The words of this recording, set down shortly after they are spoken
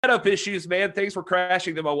setup issues, man. Thanks for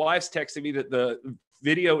crashing them. My wife's texting me that the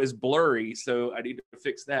video is blurry, so I need to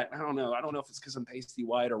fix that. I don't know if it's because I'm pasty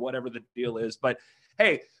white or whatever the deal is. But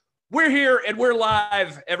hey, we're here and we're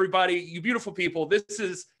live, everybody. You beautiful people. This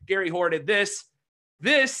is Gary Horn, and this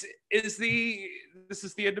is the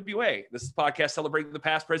NWA. This is a podcast celebrating the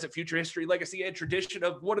past, present, future, history, legacy, and tradition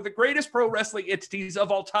of one of the greatest pro wrestling entities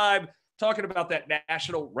of all time. Talking about that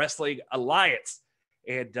National Wrestling Alliance.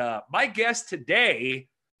 And my guest today,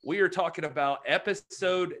 we are talking about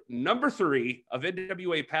episode number 3 of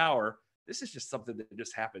NWA Power. This is just something that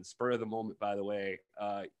just happened spur of the moment, by the way,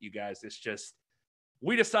 you guys. It's just,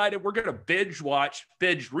 we decided we're going to rewatch,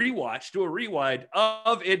 do a rewind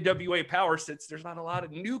of NWA Power, since there's not a lot of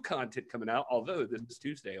new content coming out. Although this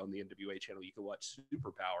Tuesday on the NWA channel, you can watch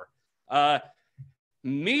Superpower.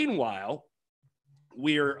 Meanwhile,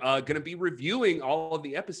 we're going to be reviewing all of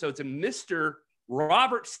the episodes, and Mr.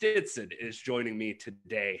 Robert Stinson is joining me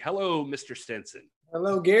today. Hello, Mr. Stinson.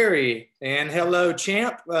 Hello, Gary, and hello,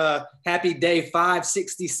 Champ. Happy day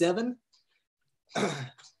 567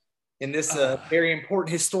 in this very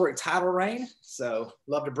important historic title reign. So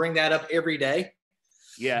love to bring that up every day.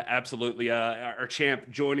 Yeah, absolutely. Our Champ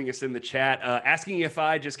joining us in the chat, asking if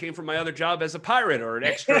I just came from my other job as a pirate or an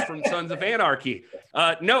extra from Sons of Anarchy.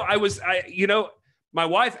 No, my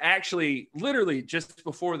wife actually literally just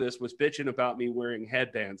before this was bitching about me wearing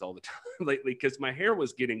headbands all the time lately because my hair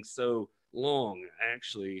was getting so long. I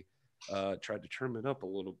actually tried to trim it up a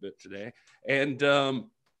little bit today. And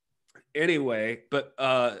anyway, but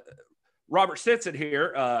Robert Stinson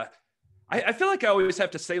here. I feel like I always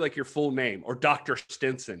have to say like your full name or Dr.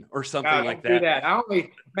 Stinson or something like that. Do that.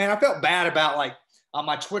 I felt bad about like on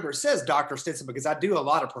my Twitter, it says Dr. Stinson because I do a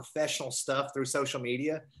lot of professional stuff through social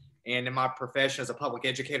media. And in my profession as a public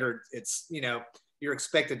educator, it's, you're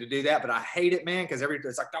expected to do that, but I hate it, man, because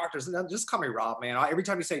it's like doctors, just call me Rob, man. Every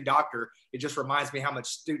time you say doctor, it just reminds me how much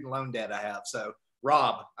student loan debt I have. So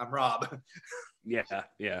Rob, I'm Rob.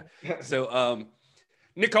 Yeah. So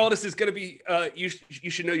Nick Aldis is going to be, you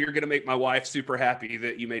should know you're going to make my wife super happy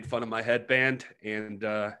that you made fun of my headband, and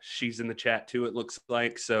she's in the chat too, it looks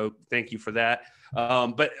like. So thank you for that.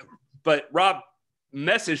 But Rob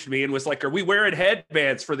messaged me and was like, are we wearing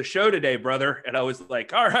headbands for the show today, brother? And I was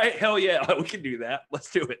like, all right, hell yeah, we can do that. Let's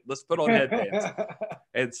do it. Let's put on headbands.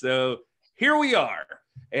 And so here we are.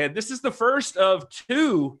 And this is the first of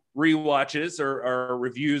 2 rewatches or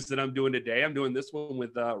reviews that I'm doing today. I'm doing this one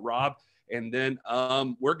with Rob. And then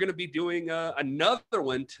we're going to be doing another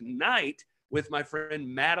one tonight with my friend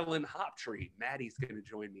Madeline Hoptree. Maddie's going to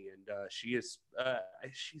join me, and she's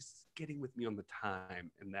getting with me on the time,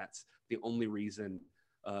 and that's the only reason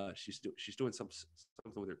she's doing something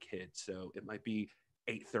with her kids. So it might be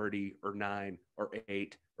 8:30 or 9 or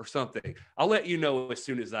 8 or something. I'll let you know as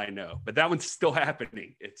soon as I know. But that one's still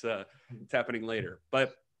happening. It's happening later.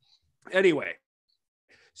 But anyway,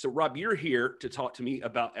 so Rob, you're here to talk to me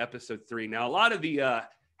about episode 3. Now, a lot of the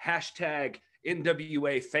hashtag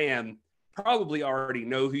NWA fan probably already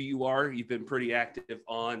know who you are. You've been pretty active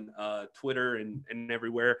on Twitter and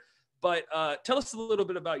everywhere. But tell us a little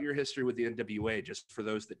bit about your history with the NWA, just for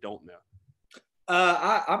those that don't know.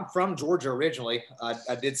 I'm from Georgia originally.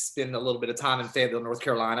 I did spend a little bit of time in Fayetteville, North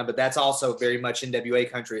Carolina, but that's also very much NWA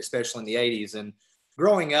country, especially in the 80s. And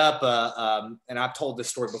growing up, and I've told this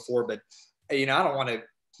story before, but, I don't want to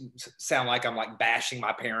sound like I'm like bashing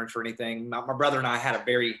my parents or anything. My brother and I had a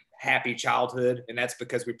very happy childhood, and that's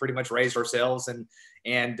because we pretty much raised ourselves and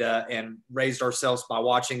raised ourselves by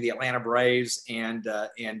watching the Atlanta Braves and the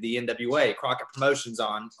NWA Crockett Promotions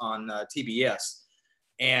on TBS.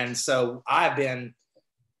 And so the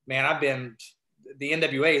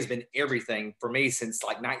NWA has been everything for me since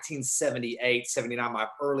like 1978, 79. My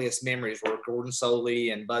earliest memories were Gordon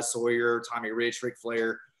Soley and Buzz Sawyer, Tommy Rich, Ric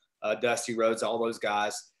Flair, Dusty Rhodes, all those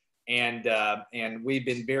guys. And we've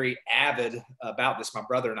been very avid about this, my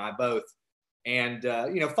brother and I both, and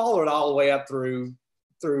followed it all the way up through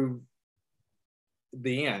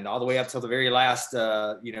the end, all the way up till the very last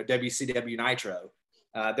WCW Nitro.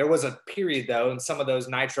 There was a period though in some of those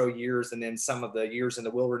Nitro years, and then some of the years in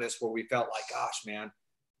the wilderness, where we felt like, gosh, man,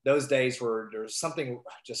 those days there's something,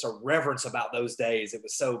 just a reverence about those days. It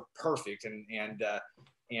was so perfect, and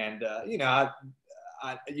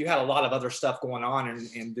you had a lot of other stuff going on,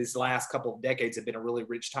 and these last couple of decades have been a really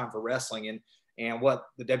rich time for wrestling, and what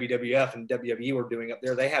the WWF and WWE were doing up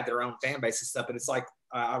there. They had their own fan base and stuff, and it's like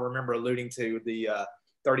I remember alluding to the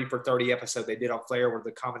 30 for 30 episode they did on Flair, where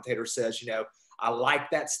the commentator says, I like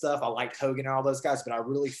that stuff, I liked Hogan and all those guys, but I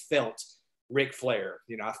really felt Ric Flair.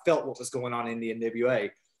 I felt what was going on in the NWA,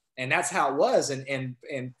 and that's how it was, and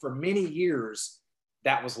for many years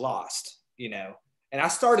that was lost. And I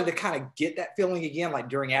started to kind of get that feeling again, like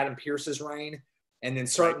during Adam Pearce's reign. And then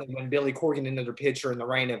certainly when Billy Corgan ended the picture in the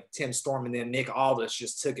reign of Tim Storm, and then Nick Aldis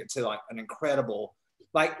just took it to like an incredible,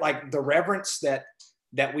 like the reverence that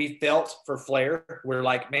we felt for Flair. We're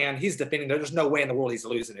like, man, he's defending. There's no way in the world he's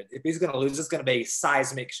losing it. If he's going to lose, it's going to be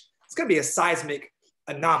seismic. It's going to be a seismic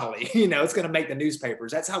anomaly. It's going to make the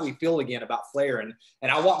newspapers. That's how we feel again about Flair. And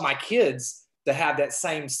I want my kids to have that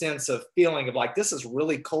same sense of feeling of like, this is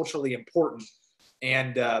really culturally important.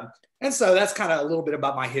 And so that's kind of a little bit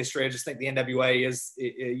about my history. I just think the NWA is,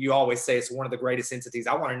 you always say it's one of the greatest entities.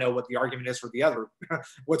 I want to know what the argument is for the other,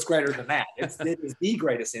 what's greater than that. It is the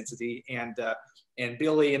greatest entity. And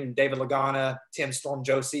Billy and David Lagana, Tim Storm,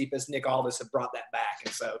 Joe Cephas, Nick Aldis have brought that back.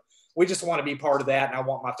 And so we just want to be part of that. And I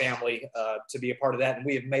want my family to be a part of that. And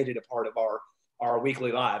we have made it a part of our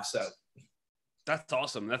weekly lives. So. That's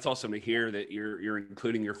awesome. That's awesome to hear that you're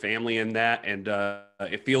including your family in that. And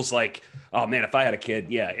it feels like, oh man, if I had a kid,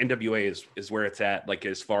 yeah, NWA is where it's at. Like,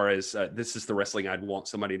 as far as this is the wrestling I'd want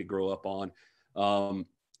somebody to grow up on. I'm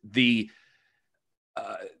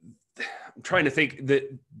trying to think that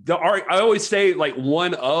I always say like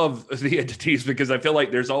one of the entities, because I feel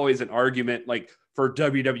like there's always an argument like for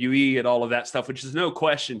WWE and all of that stuff, which is no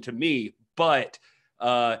question to me, but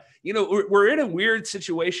we're in a weird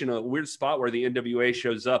situation, a weird spot where the NWA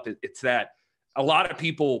shows up. It's that a lot of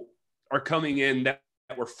people are coming in that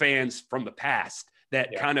were fans from the past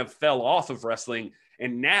that kind of fell off of wrestling.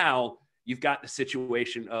 And now you've got the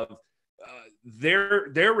situation of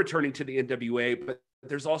they're returning to the NWA, but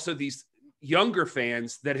there's also these younger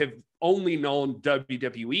fans that have only known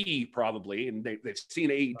WWE probably, and they've seen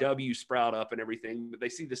AEW sprout up and everything, but they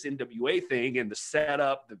see this NWA thing and the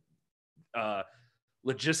setup, the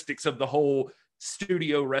logistics of the whole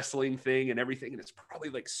studio wrestling thing and everything. And it's probably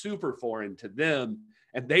like super foreign to them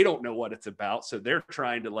and they don't know what it's about. So they're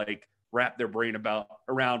trying to like wrap their brain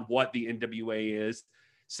around what the NWA is.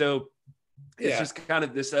 So it's just kind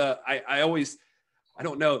of this, I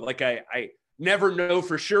don't know, like I never know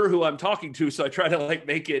for sure who I'm talking to. So I try to like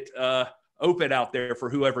make it open out there for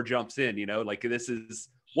whoever jumps in, like this is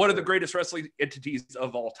one of the greatest wrestling entities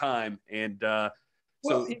of all time. And at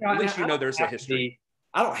least there's a history.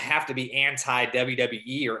 I don't have to be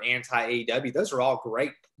anti-WWE or anti-AEW. Those are all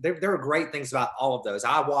great. There are great things about all of those.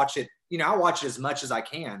 I watch it as much as I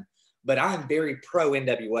can, but I'm very pro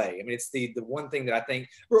NWA. I mean, it's the one thing that I think,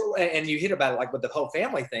 and you hit about it, like with the whole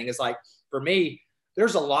family thing, is like, for me,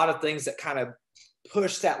 there's a lot of things that kind of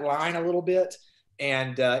push that line a little bit.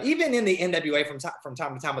 And even in the NWA from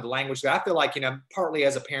time to time with the language, I feel like, partly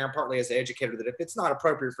as a parent, partly as an educator, that if it's not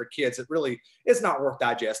appropriate for kids, it's not worth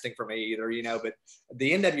digesting for me either, but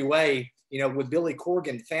the NWA, with Billy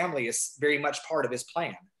Corgan, family is very much part of his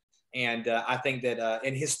plan. And I think that,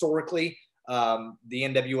 and historically, the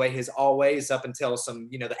NWA has always, up until some,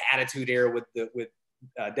 the Attitude Era with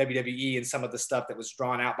WWE and some of the stuff that was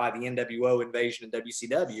drawn out by the NWO invasion and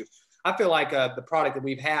WCW, I feel like the product that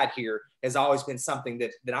we've had here has always been something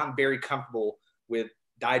that I'm very comfortable with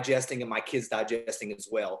digesting and my kids digesting as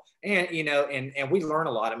well. And, and we learn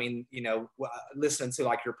a lot. I mean, listening to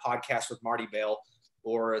like your podcast with Marty Bell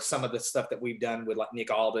or some of the stuff that we've done with like Nick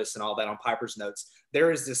Aldis and all that on Piper's Notes, there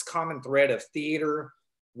is this common thread of theater,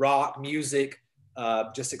 rock, music,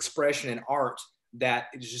 just expression and art that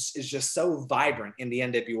is just so vibrant in the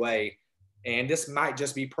NWA. And this might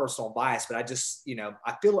just be personal bias, but I just,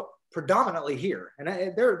 I feel it predominantly here.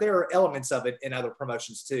 And there are elements of it in other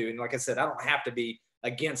promotions too. And like I said, I don't have to be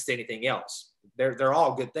against anything else. They're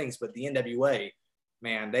all good things, but the NWA,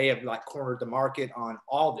 man, they have like cornered the market on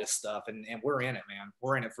all this stuff. And we're in it, man.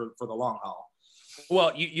 We're in it for the long haul.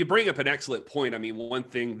 Well, you bring up an excellent point. I mean, one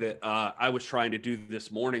thing that I was trying to do this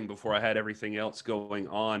morning before I had everything else going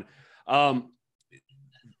on,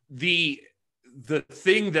 the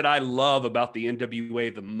thing that I love about the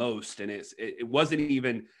NWA the most, and it wasn't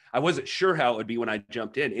even, I wasn't sure how it would be when I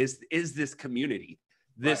jumped in, is this community,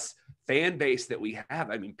 this fan base that we have.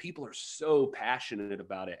 I mean, people are so passionate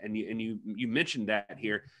about it. And you mentioned that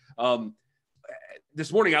here.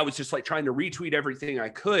 This morning, I was just like trying to retweet everything I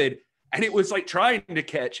could. And it was like trying to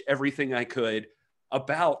catch everything I could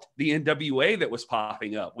about the NWA that was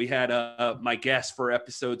popping up. We had my guest for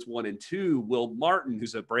episodes 1 and 2, Will Martin,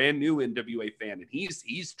 who's a brand new NWA fan, and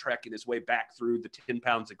he's trekking his way back through the 10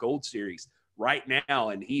 Pounds of Gold series right now,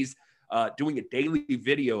 and he's doing a daily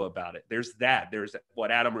video about it. There's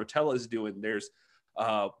what Adam Rotella is doing. There's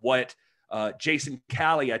what Jason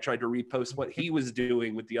Callie, I tried to repost what he was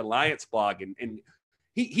doing with the Alliance blog, and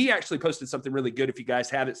he actually posted something really good. If you guys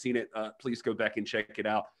haven't seen it, please go back and check it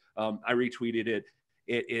out. I retweeted it.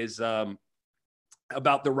 It is,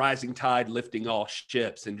 about the rising tide lifting all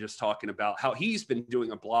ships, and just talking about how he's been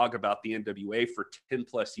doing a blog about the NWA for 10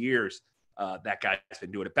 plus years. That guy's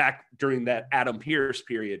been doing it back during that Adam Pearce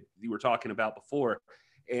period you were talking about before.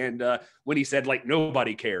 And when he said like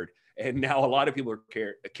nobody cared, and now a lot of people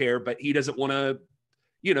care, but he doesn't want to,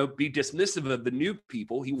 be dismissive of the new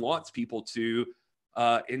people. He wants people to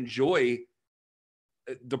enjoy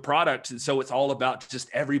the product. And so it's all about just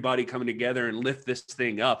everybody coming together and lift this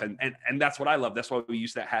thing up. And that's what I love. That's why we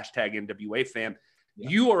use that hashtag NWA fam. Yeah.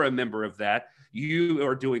 You are a member of that. You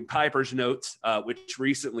are doing Piper's Notes, which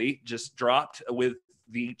recently just dropped with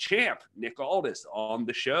the champ, Nick Aldis, on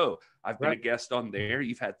the show. I've been a guest on there.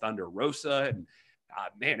 You've had Thunder Rosa, and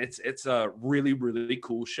man, it's a really, really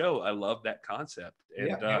cool show. I love that concept.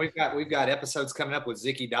 And we've got episodes coming up with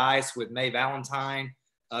Zicky Dice, with May Valentine,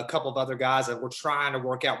 a couple of other guys that we're trying to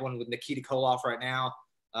work out, one with Nikita Koloff right now.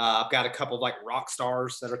 I've got a couple of like rock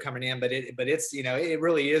stars that are coming in, but it's, it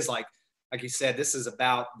really is like you said, this is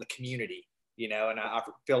about the community, and I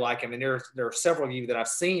feel like, there are several of you that I've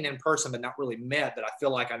seen in person, but not really met, that I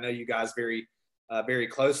feel like I know you guys very, very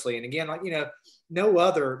closely. And again, like, no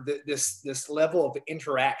other, this level of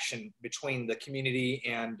interaction between the community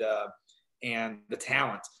and the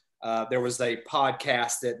talent. There was a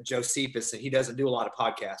podcast that Josephus, and he doesn't do a lot of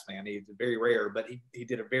podcasts, man. He's very rare, but he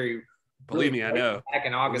did a very, believe me, I know. Back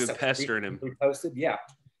in August, we've been pestering him. We posted, yeah.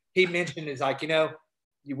 He mentioned is like,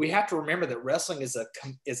 we have to remember that wrestling is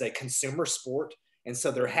a consumer sport, and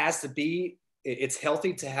so there has to be. It's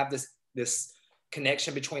healthy to have this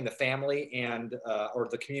connection between the family and or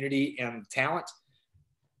the community and talent.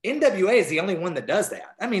 NWA is the only one that does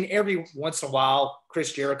that. Every once in a while,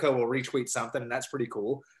 Chris Jericho will retweet something, and that's pretty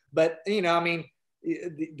cool. But I've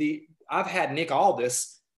had Nick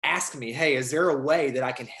Aldis ask me, hey, is there a way that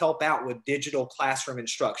I can help out with digital classroom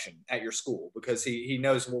instruction at your school? Because he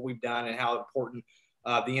knows what we've done and how important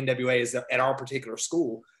the NWA is at our particular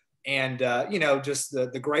school. And, just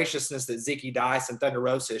the graciousness that Zicky Dice and Thunder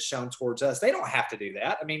Rosa has shown towards us. They don't have to do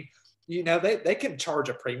that. They can charge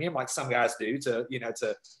a premium like some guys do to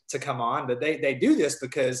come on, but they do this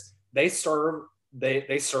because they serve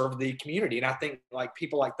the community. And I think like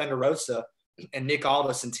people like Thunder Rosa and Nick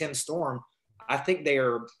Aldis and Tim Storm, I think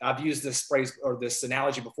I've used this phrase or this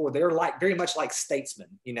analogy before. They're like very much like statesmen,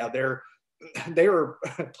 they were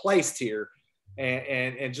placed here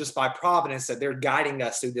and just by providence that they're guiding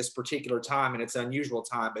us through this particular time. And it's an unusual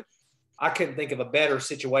time, but I couldn't think of a better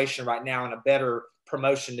situation right now and a better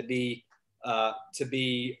promotion to be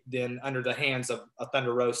then under the hands of a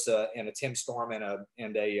Thunder Rosa and a Tim Storm and a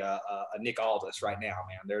Nick Aldis right now,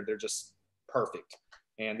 man. They're just perfect.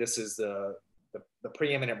 And this is the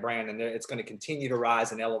preeminent brand, and it's going to continue to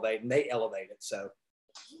rise and elevate, and they elevate it. So,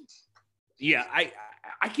 yeah,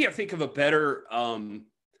 I can't think of a better.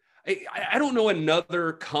 I don't know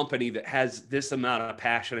another company that has this amount of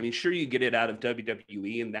passion. Sure, you get it out of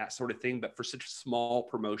WWE and that sort of thing, but for such a small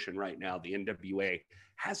promotion right now, the NWA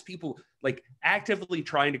has people like actively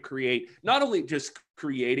trying to create, not only just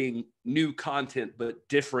creating new content, but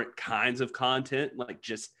different kinds of content, like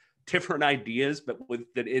just different ideas, but with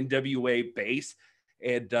the NWA base.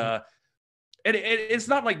 And it's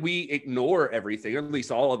not like we ignore everything, or at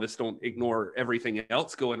least all of us don't ignore everything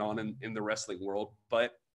else going on in the wrestling world,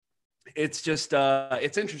 but it's just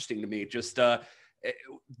it's interesting to me, just the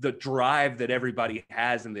drive that everybody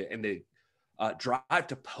has and the drive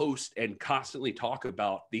to post and constantly talk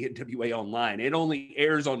about the NWA online. It only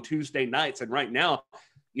airs on Tuesday nights, and right now,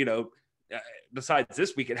 besides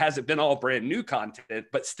this week, it hasn't been all brand new content,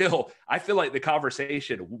 but still, I feel like the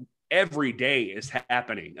conversation every day is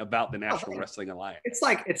happening about the National Wrestling Alliance. It's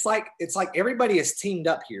like everybody is teamed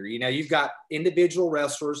up here. You've got individual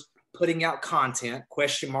wrestlers putting out content,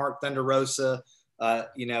 Thunder Rosa,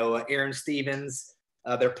 Aaron Stevens.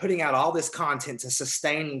 They're putting out all this content to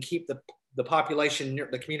sustain and keep the population,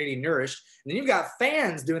 the community nourished. And then you've got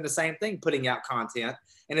fans doing the same thing, putting out content.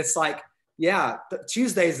 And it's like, yeah,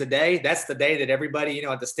 Tuesday's the day. That's the day that everybody,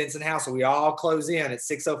 at the Stinson house, we all close in at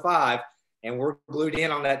 6:05 and we're glued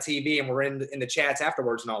in on that TV and we're in the chats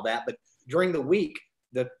afterwards and all that. But during the week,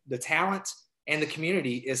 the talent and the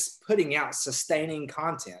community is putting out sustaining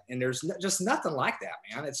content. And there's just nothing like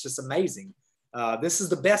that, man. It's just amazing. This is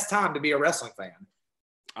the best time to be a wrestling fan.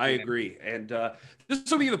 I agree. And this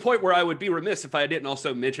will be the point where I would be remiss if I didn't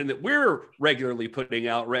also mention that we're regularly putting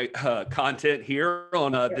out content here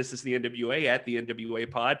on This is the NWA at the NWA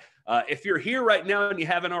Pod. If you're here right now and you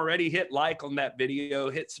haven't already, hit like on that video,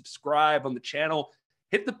 hit subscribe on the channel,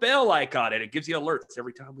 hit the bell icon, and it gives you alerts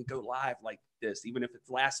every time we go live like this, even if it's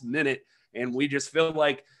last minute. And we just feel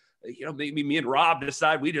like maybe me and Rob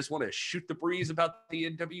decide we just want to shoot the breeze about the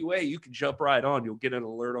NWA, you can jump right on. You'll get an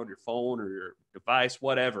alert on your phone or your device,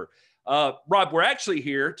 whatever. Rob, we're actually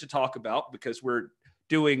here to talk about, because we're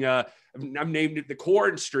doing, I've named it the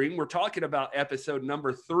Corn Stream. We're talking about episode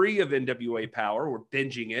number 3 of NWA Power. We're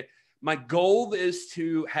binging it. My goal is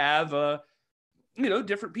to have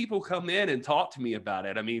different people come in and talk to me about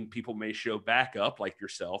it. I mean, people may show back up like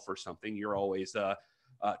yourself or something. You're always a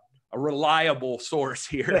reliable source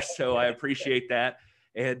here, so I appreciate that.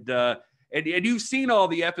 And you've seen all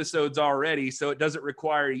the episodes already, so it doesn't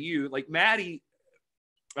require you, like Maddie.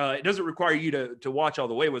 It doesn't require you to watch all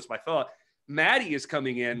the way, was my thought. Maddie is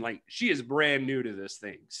coming in, like, she is brand new to this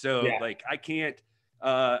thing, so like I can't.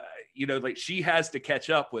 Like, she has to catch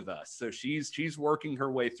up with us. So she's working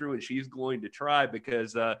her way through, and she's going to try,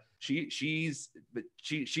 because she's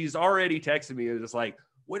already texted me and it's like,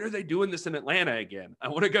 when are they doing this in Atlanta again? I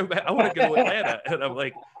want to go back. I want to go to Atlanta. And I'm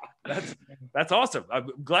like, that's awesome. I'm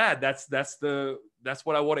glad that's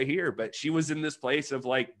what I want to hear. But she was in this place of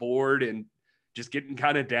like bored and just getting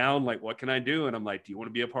kind of down. Like, what can I do? And I'm like, do you want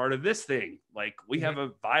to be a part of this thing? Like, we have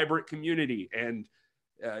a vibrant community, and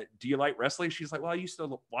do you like wrestling? She's like, well, I used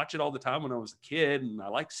to watch it all the time when I was a kid, and I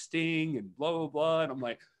like Sting and blah, blah, blah. And I'm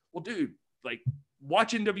like, well, dude, like,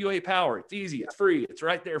 watch NWA Power. It's easy. It's free. It's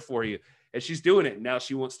right there for you. And she's doing it. And now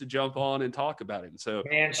she wants to jump on and talk about it. And so,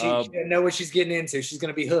 man, she know what she's getting into. She's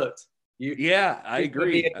going to be hooked. I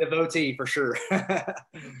agree. Be a devotee for sure.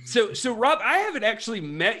 So Rob, I haven't actually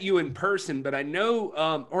met you in person, but I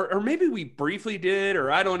know, or maybe we briefly did,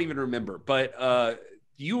 or I don't even remember, but,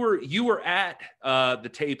 you were at the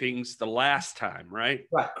tapings the last time, right?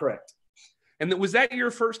 Right, correct. And was that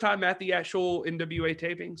your first time at the actual NWA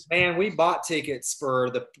tapings? Man, we bought tickets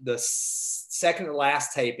for the second to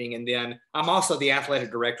last taping, and then I'm also the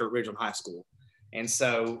athletic director at Ridgeland High School. And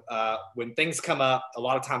so when things come up, a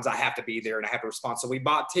lot of times I have to be there and I have to respond. So we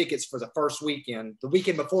bought tickets for the first weekend, the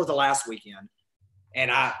weekend before the last weekend,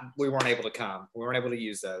 and we weren't able to come. We weren't able to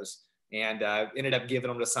use those. And ended up giving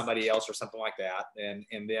them to somebody else or something like that.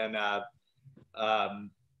 And then,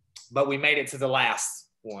 but we made it to the last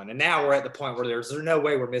one. And now we're at the point where there's no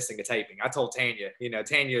way we're missing a taping. I told Tanya,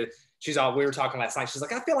 Tanya, we were talking last night. She's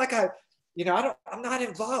like, I feel like I'm not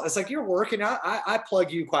involved. It's like, you're working. I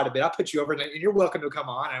plug you quite a bit. I put you over and you're welcome to come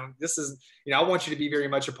on. And this is, I want you to be very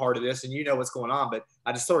much a part of this, and what's going on. But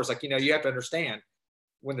I just thought it's like, you have to understand,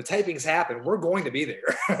 when the tapings happen, we're going to be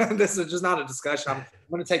there. This is just not a discussion. I'm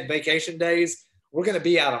going to take vacation days. We're going to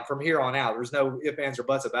be at them from here on out. There's no ifs, ands, or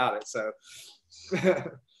buts about it. So,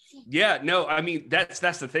 yeah, no, I mean, that's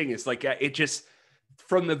the thing. It's like, it just,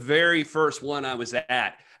 from the very first one I was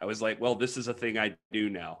at, I was like, well, this is a thing I do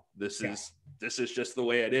now. This is just the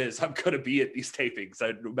way it is. I'm going to be at these tapings,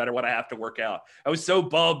 no matter what I have to work out. I was so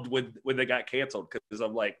bummed when they got canceled, because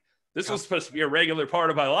I'm like, this was supposed to be a regular part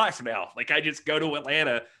of my life now. Like, I just go to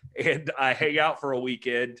Atlanta and I hang out for a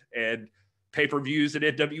weekend and pay-per-views and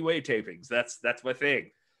NWA tapings. That's my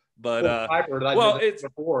thing. But it's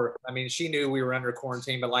before. I mean, she knew we were under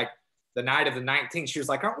quarantine, but like the night of the 19th, she was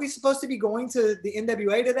like, "Aren't we supposed to be going to the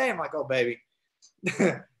NWA today?" I'm like, "Oh, baby,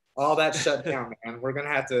 all that shut down, man. We're gonna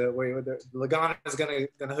have to. Lagana is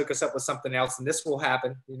gonna hook us up with something else, and this will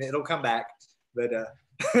happen. It'll come back." But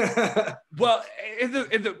well, and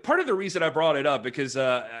the part of the reason I brought it up, because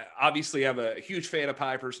obviously I'm a huge fan of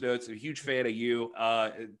Piper's Notes, a huge fan of you.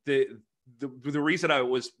 The reason I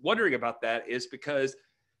was wondering about that is because,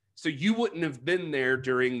 so you wouldn't have been there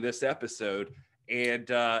during this episode. And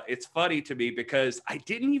it's funny to me because I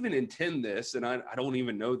didn't even intend this, and I don't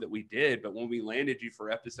even know that we did, but when we landed you for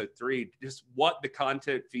episode 3, just what the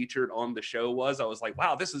content featured on the show was, I was like,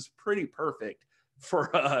 wow, this is pretty perfect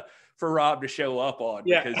for Rob to show up on,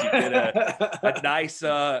 because you get a nice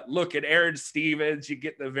look at Aaron Stevens. You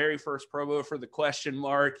get the very first promo for the question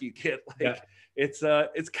mark. You get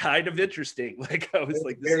it's kind of interesting. Like, I was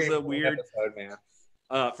like, this is a weird episode,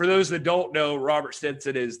 man. For those that don't know, Robert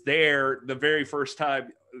Stinson is there the very first time,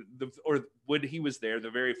 or when he was there,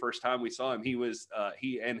 the very first time we saw him,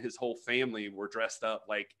 he and his whole family were dressed up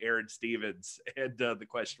like Aaron Stevens and the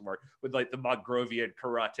question mark, with like the Mongrovian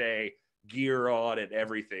karate gear on and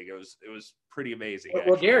everything. It was pretty amazing.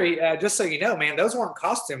 Well, Gary, just so you know, man, those weren't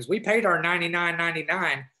costumes. We paid our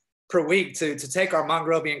 $99.99 per week to take our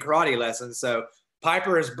Mongrovian karate lessons. So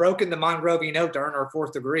Piper has broken the Mongrovian oath to earn her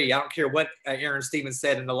 4th degree. I don't care what Aaron Stevens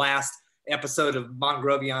said in the last episode of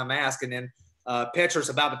Mongrovian Unmasked. And then Petra's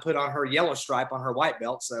about to put on her yellow stripe on her white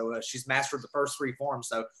belt. So she's mastered the first 3 forms.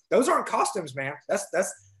 So those aren't costumes, man. That's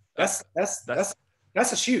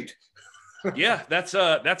a shoot. Yeah,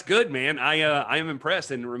 that's good, man. I am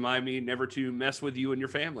impressed, and remind me never to mess with you and your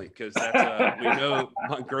family, because that's we know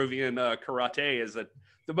Mongrovian karate is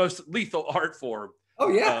the most lethal art form. Oh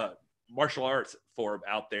yeah, martial arts form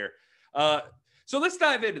out there. So let's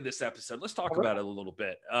dive into this episode. Let's talk about it a little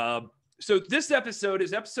bit. So this episode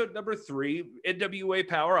is episode number 3. NWA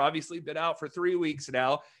Power, obviously been out for 3 weeks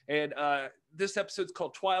now, and this episode's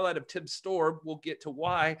called Twilight of Tim Storm. We'll get to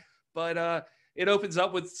why, but it opens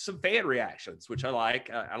up with some fan reactions, which I like.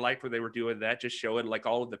 I like where they were doing that, just showing like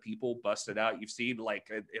all of the people busted out. You've seen like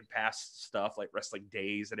in past stuff like Wrestling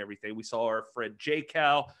Days and everything. We saw our friend J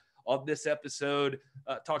Cal on this episode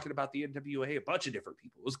talking about the NWA, a bunch of different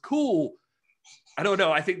people. It was cool. I don't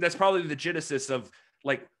know. I think that's probably the genesis of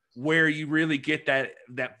like where you really get that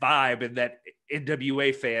vibe and that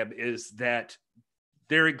NWA fan is that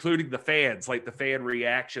they're including the fans, like the fan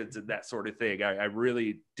reactions and that sort of thing. I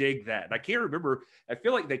really dig that. And I can't remember. I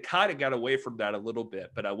feel like they kind of got away from that a little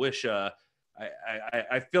bit, but I wish I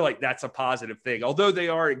feel like that's a positive thing, although they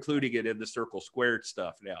are including it in the Circle Squared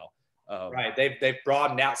stuff now. Right. They've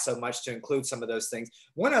broadened out so much to include some of those things.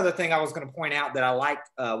 One other thing I was going to point out that I liked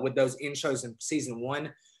with those intros in season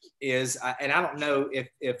 1 is, and I don't know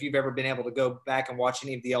if you've ever been able to go back and watch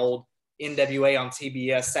any of the old NWA on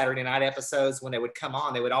TBS Saturday night episodes. When they would come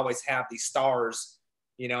on, they would always have these stars,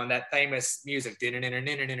 you know, and that famous music.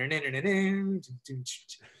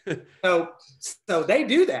 So they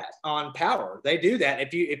do that on Power. They do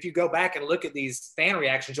that. If you go back and look at these fan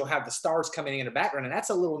reactions, you'll have the stars coming in the background, and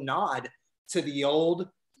that's a little nod to the old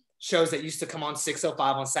shows that used to come on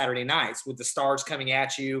 605 on Saturday nights with the stars coming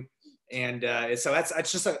at you. And so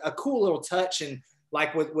that's just a cool little touch. And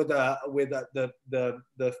like with our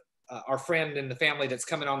friend and the family that's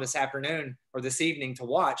coming on this afternoon or this evening to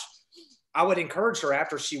watch, I would encourage her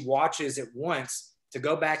after she watches it once to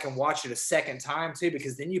go back and watch it a second time too,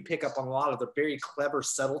 because then you pick up on a lot of the very clever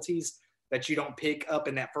subtleties that you don't pick up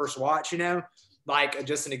in that first watch, you know, like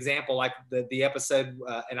just an example, like the episode,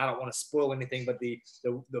 and I don't want to spoil anything, but the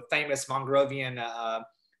famous Mongrovian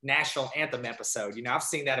national anthem episode. You know, I've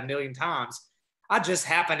seen that a million times. I just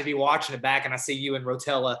happen to be watching it back and I see you and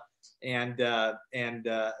Rotella and in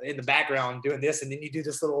the background doing this, and then you do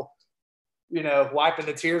this little, you know, wiping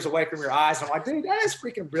the tears away from your eyes. And I'm like, dude, that is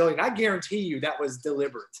freaking brilliant. I guarantee you that was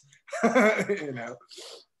deliberate. You know.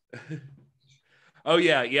 Oh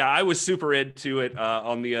yeah, I was super into it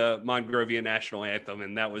on the Mongrovian national anthem,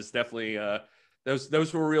 and that was definitely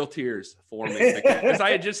those were real tears for me,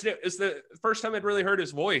 because it's the first time I'd really heard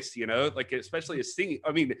his voice, you know, like especially his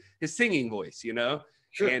singing voice, you know.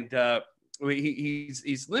 Sure. And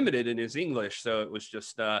he's limited in his English, so it was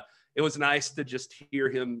just it was nice to just hear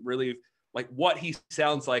him really like what he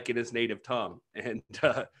sounds like in his native tongue, and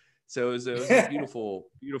so it was a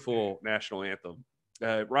beautiful national anthem.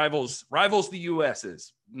 Rivals the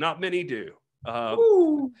US's. Not many do.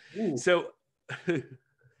 So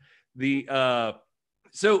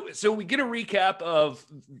so we get a recap of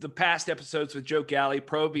the past episodes with Joe Galli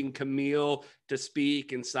probing Camille to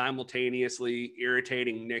speak and simultaneously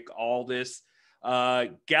irritating Nick Aldis.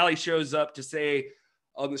 Galli shows up to say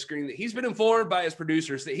on the screen that he's been informed by his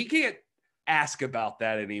producers that he can't ask about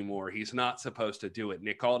that anymore. He's not supposed to do it.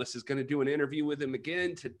 Nick Aldis is going to do an interview with him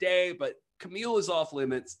again today, but Camille is off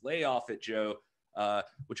limits. Lay off it, Joe,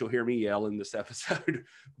 which you'll hear me yell in this episode.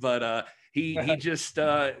 But he just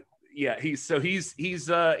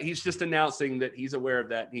he's just announcing that he's aware of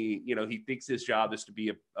that. He thinks his job is to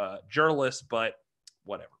be a journalist, but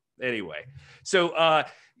whatever. Anyway, so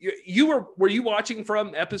were you watching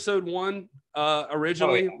from episode 1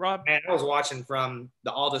 originally, Rob? Man, I was watching from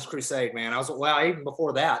the Aldis Crusade, man. Even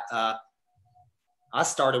before that, I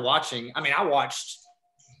started watching. I mean,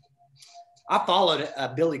 I followed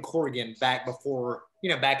Billy Corgan back before,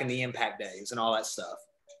 back in the Impact days and all that stuff.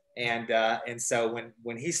 And so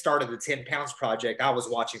when he started the 10 Pounds Project, I was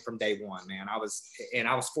watching from day one, man. I was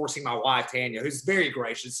forcing my wife, Tanya, who's very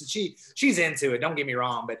gracious, and she's into it. Don't get me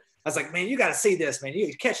wrong, but I was like, man, you got to see this, man.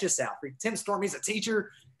 You catch this out. Tim Storm, he's a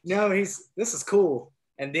teacher. This is cool.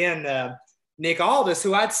 And then Nick Aldis,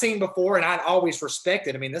 who I'd seen before and I'd always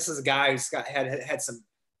respected. I mean, this is a guy who's had some.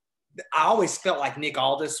 I always felt like Nick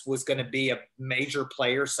Aldis was going to be a major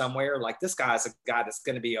player somewhere. Like, this guy's a guy that's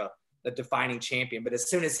going to be a defining champion. But as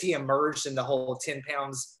soon as he emerged in the whole 10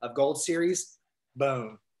 Pounds of Gold series,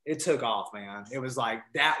 boom, it took off, man. It was like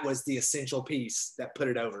that was the essential piece that put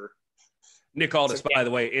it over. Nick Aldis, by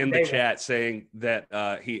the way, in the chat saying that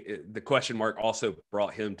the question mark also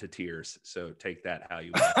brought him to tears. So take that how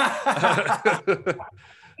you want.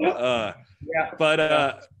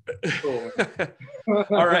 But cool.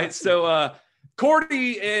 All right. So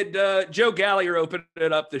Cordy and Joe Gallagher opened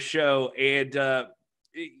up the show, and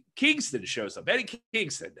Kingston shows up. Eddie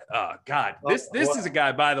Kingston. Oh God, this is a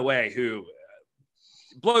guy, by the way, who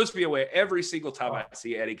blows me away every single time I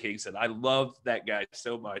see Eddie Kingston. I love that guy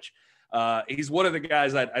so much. He's one of the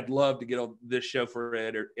guys I'd love to get on this show for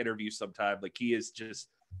an interview sometime. Like, he is just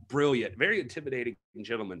brilliant, very intimidating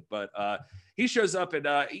gentleman. But he shows up, and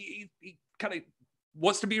he kind of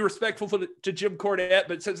wants to be respectful to Jim Cornette,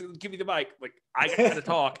 but says, "Give me the mic. Like, I got to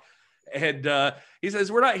talk." And he says,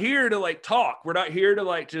 "We're not here to like talk. We're not here to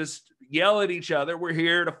like just yell at each other. We're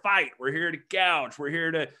here to fight. We're here to gouge. We're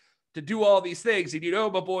here to do all these things." And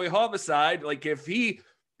my boy Homicide, like if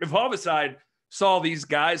Homicide saw these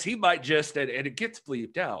guys, he might just, and it gets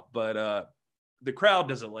bleeped out, but the crowd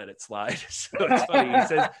doesn't let it slide. So it's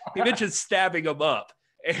funny. He mentions stabbing him up.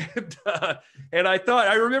 And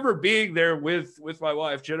I remember being there with my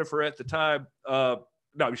wife, Jennifer, at the time.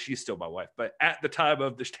 No, she's still my wife, but at the time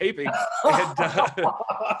of this taping,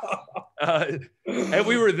 and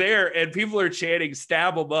we were there, and people are chanting,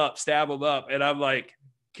 "Stab him up, stab him up." And I'm like,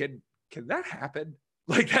 can that happen?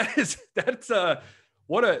 Like, that's a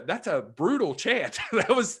brutal chant. that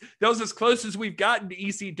was as close as we've gotten to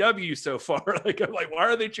ECW so far. Like, I'm like, why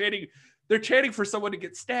are they chanting? They're chanting for someone to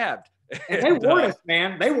get stabbed. And they warn us,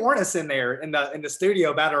 man. They warn us in there in the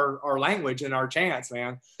studio about our language and our chants,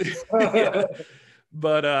 man. Yeah.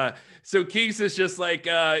 But so Keeks is just like,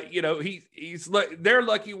 they're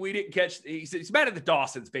lucky we didn't catch. He's mad at the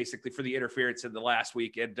Dawsons basically for the interference in the last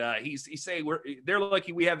week, and he's saying they're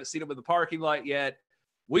lucky we haven't seen them in the parking lot yet.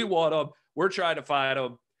 We want them. We're trying to find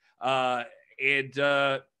them,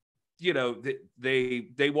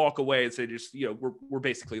 they walk away and say, just we're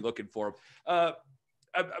basically looking for them.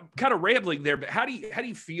 I'm kind of rambling there, but how do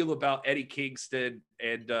you feel about Eddie Kingston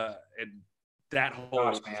and that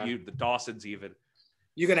whole feud, the Dawsons even?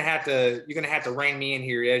 You're gonna have to rein me in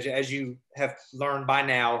here, as you have learned by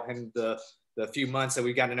now in the few months that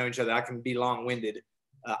we've gotten to know each other. I can be long-winded.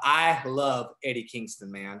 I love Eddie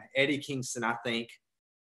Kingston, man. Eddie Kingston, I think,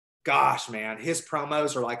 gosh, man, his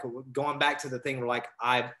promos are like going back to the thing where like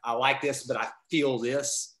I like this, but I feel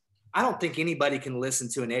this. I don't think anybody can listen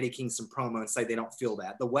to an Eddie Kingston promo and say they don't feel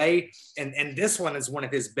that. The way, and this one is one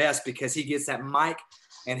of his best because he gets that mic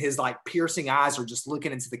and his like piercing eyes are just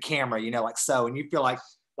looking into the camera, like so, and you feel like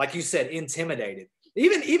you said, intimidated.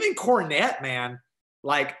 Even Cornette, man,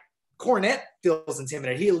 like Cornette feels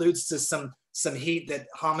intimidated. He alludes to some heat that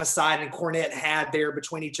Homicide and Cornette had there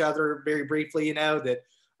between each other very briefly, that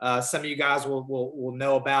some of you guys will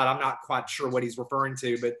know about. I'm not quite sure what he's referring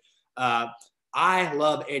to, but I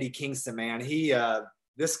love Eddie Kingston, man. He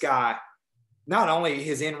this guy, not only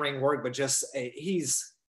his in-ring work, but just he's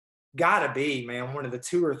got to be, man, one of the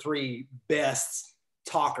 2 or 3 best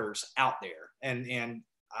talkers out there. And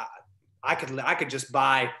I could just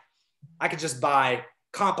buy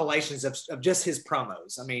compilations of just his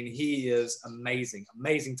promos. I mean, he is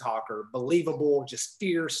amazing talker, believable, just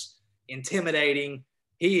fierce, intimidating.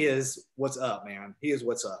 He is what's up, man. He is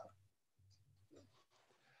what's up.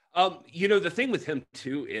 The thing with him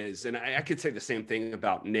too is, and I could say the same thing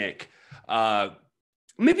about Nick,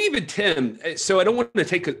 maybe even Tim. So I don't want to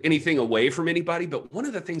take anything away from anybody, but one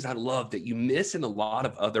of the things I love that you miss in a lot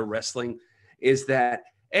of other wrestling is that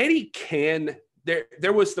Eddie can,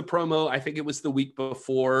 there was the promo, I think it was the week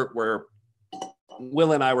before, where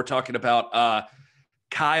Will and I were talking about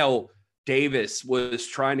Kyle Davis was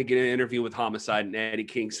trying to get an interview with Homicide and Eddie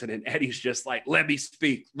Kingston, and Eddie's just like, let me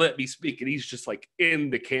speak. And he's just like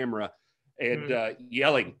in the camera and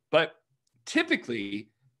yelling. But typically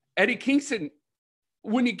Eddie Kingston,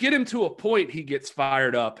 when you get him to a point, he gets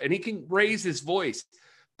fired up and he can raise his voice.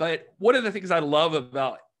 But one of the things I love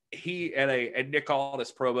about he and Nick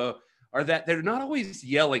Aldis promo are that they're not always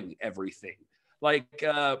yelling everything. Like,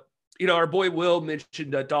 our boy Will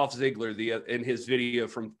mentioned Dolph Ziggler in his video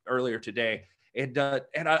from earlier today, and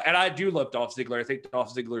I do love Dolph Ziggler. I think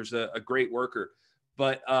Dolph Ziggler's a great worker,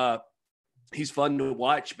 but he's fun to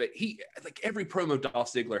watch. But he, like every promo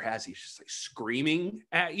Dolph Ziggler has, he's just like screaming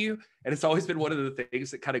at you, and it's always been one of the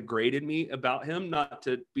things that kind of grated me about him. Not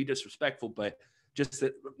to be disrespectful, but just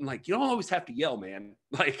that, like, you don't always have to yell, man.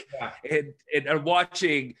 Like, yeah. and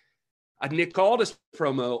watching a Nick Aldis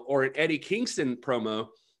promo or an Eddie Kingston promo,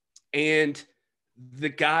 and the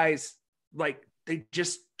guys, like, they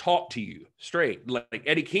just talk to you straight. Like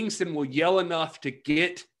Eddie Kingston will yell enough to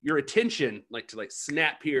get your attention, like to like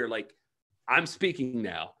snap here, like I'm speaking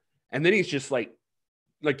now. And then he's just like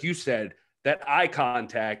you said, that eye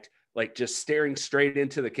contact, like just staring straight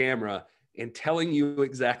into the camera and telling you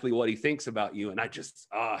exactly what he thinks about you. And I just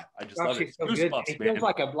love it. So good. It feels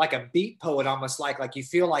like a beat poet, almost like you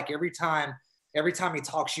feel like every time every time he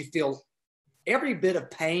talks, you feel every bit of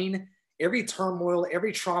pain, every turmoil,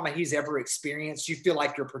 every trauma he's ever experienced. You feel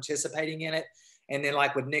like you're participating in it. And then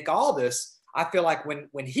like with Nick Aldis, I feel like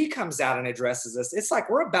when he comes out and addresses us, it's like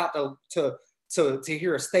we're about to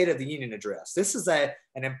hear a State of the Union address. This is an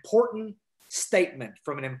important statement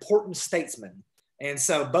from an important statesman. And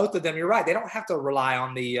so both of them, you're right, they don't have to rely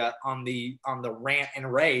on the rant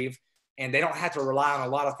and rave, and they don't have to rely on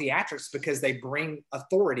a lot of theatrics because they bring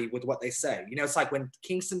authority with what they say. You know, it's like when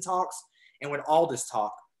Kingston talks and when Aldis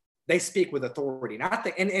talk, they speak with authority. And I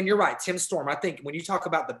think, and you're right, Tim Storm, I think when you talk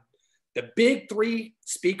about the big three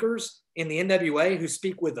speakers in the NWA who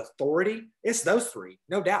speak with authority, it's those three,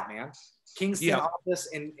 no doubt, man. Kingston, Aldis,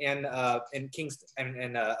 and Kingston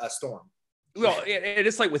and Storm. Well, and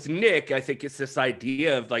it's like with Nick, I think it's this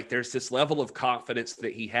idea of like there's this level of confidence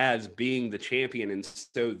that he has being the champion, and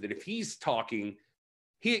so that if he's talking,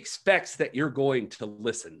 he expects that you're going to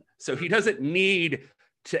listen. So he doesn't need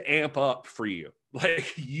to amp up for you.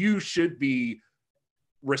 Like you should be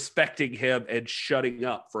respecting him and shutting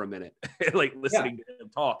up for a minute, like listening to him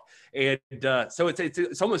talk. And so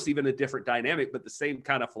it's almost even a different dynamic, but the same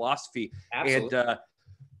kind of philosophy. Absolutely. And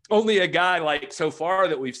only a guy like so far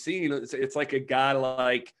that we've seen, it's like a guy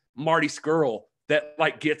like Marty Scurll that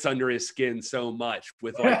like gets under his skin so much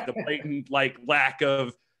with like the blatant like lack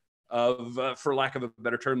of for lack of a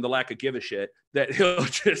better term, the lack of give a shit, that he'll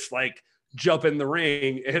just like jump in the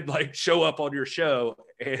ring and like show up on your show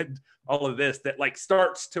and all of this that like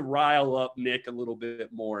starts to rile up Nick a little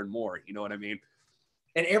bit more and more. You know what I mean?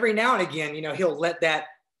 And every now and again, you know, he'll let that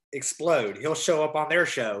explode. He'll show up on their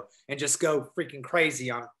show and just go freaking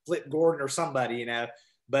crazy on Flip Gordon or somebody, you know.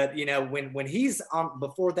 But you know, when he's on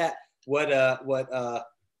before that,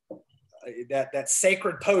 that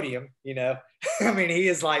sacred podium, you know, I mean, he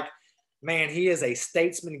is like, man, he is a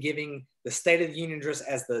statesman giving the State of the Union address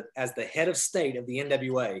as the head of state of the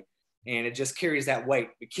NWA, and it just carries that weight.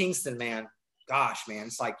 But Kingston, man, gosh, man,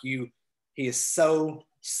 it's like he is so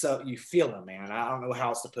you feel him, man. I don't know how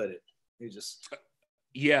else to put it. He just.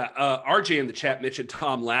 Yeah, RJ in the chat mentioned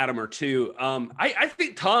Tom Latimer too. I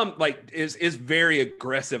think Tom like is very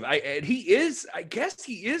aggressive. I guess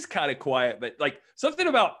he is kind of quiet, but like something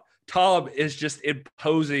about Tom is just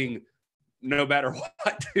imposing no matter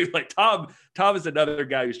what, dude. Like Tom is another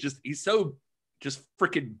guy who's he's so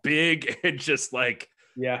freaking big and just like,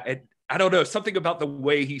 yeah. And I don't know, something about the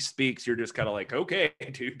way he speaks, you're just kind of like, okay,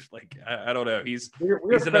 dude. Like, I don't know. We're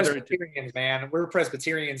Presbyterians, man. We're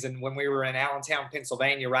Presbyterians. And when we were in Allentown,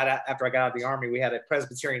 Pennsylvania, right after I got out of the Army, we had a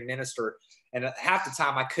Presbyterian minister. And half the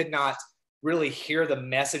time I could not really hear the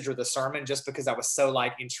message or the sermon just because I was so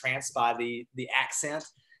like entranced by the accent.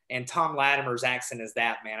 And Tom Latimer's accent is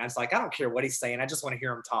that, man. I was like, I don't care what he's saying. I just want to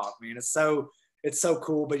hear him talk, man. It's so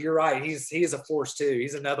cool. But you're right. He is a force too.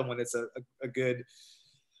 He's another one that's a good.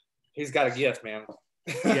 He's got a gift, man.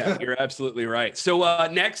 Yeah, you're absolutely right. So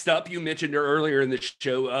next up, you mentioned earlier in the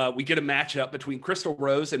show, we get a matchup between Crystal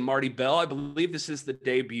Rose and Marty Bell. I believe this is the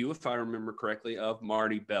debut, if I remember correctly, of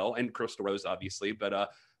Marty Bell and Crystal Rose, obviously.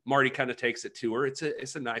 But Marty kind of takes it to her.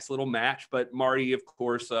 It's a nice little match. But Marty, of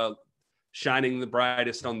course, shining the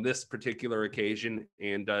brightest on this particular occasion,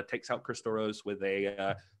 and takes out Crystal Rose with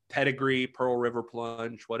a pedigree, Pearl River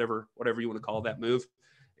plunge, whatever you want to call that move.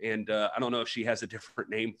 And I don't know if she has a different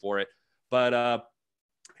name for it, but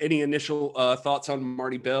any initial thoughts on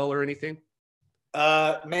Marty Bell or anything?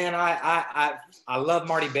 Man, I love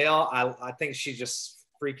Marty Bell. I think she's just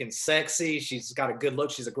freaking sexy. She's got a good look.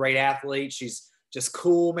 She's a great athlete. She's just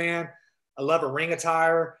cool, man. I love her ring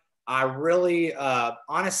attire. I really,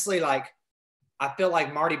 honestly, like, I feel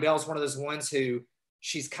like Marty Bell is one of those ones who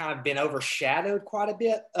she's kind of been overshadowed quite a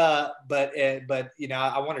bit. But you know,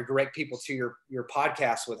 I want to direct people to your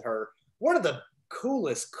podcast with her. One of the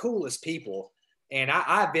coolest people. And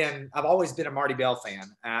I've always been a Marty Bell fan.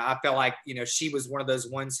 I felt like, you know, she was one of those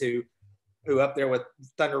ones who up there with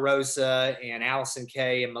Thunder Rosa and Allison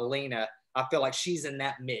Kay and Melina, I feel like she's in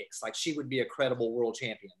that mix. Like she would be a credible world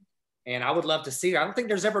champion. And I would love to see her. I don't think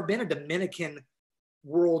there's ever been a Dominican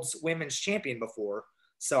world's women's champion before.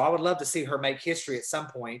 So I would love to see her make history at some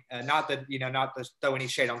point. Not to throw any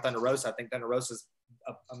shade on Thunder Rosa. I think Thunder Rosa's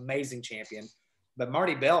an amazing champion. But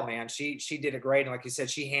Marty Bell, man, she did it great. And like you said,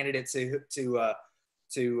 she handed it to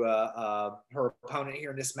her opponent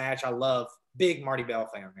here in this match. I love big Marty Bell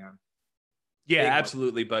fan, man. Yeah,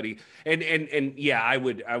 absolutely, buddy. And yeah, I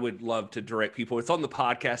would love to direct people. It's on the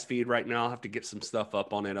podcast feed right now. I'll have to get some stuff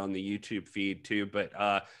up on it on the YouTube feed too. But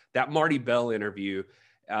that Marty Bell interview,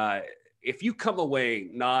 if you come away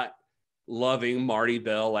not loving Marty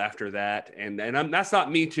Bell after that, and that's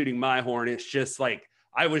not me tooting my horn. It's just like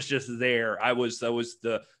I was just there. I was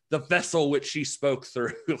the the vessel which she spoke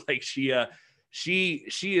through. Like she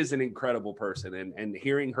is an incredible person, and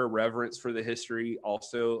hearing her reverence for the history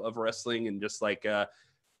also of wrestling, and just like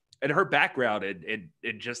and her background and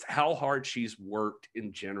just how hard she's worked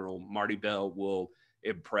in general, Marty Bell will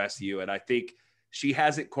impress you. And I think she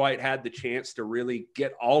hasn't quite had the chance to really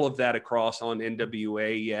get all of that across on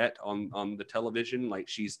NWA yet on the television. Like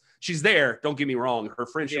she's there, don't get me wrong. Her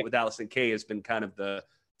friendship with Allison Kay has been kind of the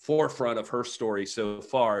forefront of her story so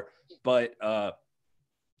far. But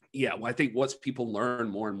yeah, well, I think once people learn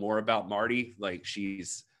more and more about Marty, like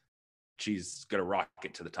she's gonna rock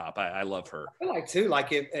it to the top. I love her. I like too. Like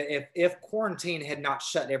if quarantine had not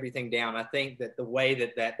shut everything down, I think that the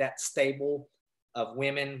way that stable of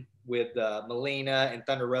women with Melina and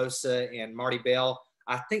Thunder Rosa and Marty Bell,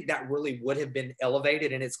 I think that really would have been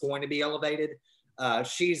elevated, and it's going to be elevated.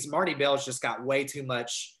 Marty Bell's just got way too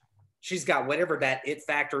much. She's got whatever that it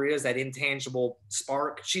factor is, that intangible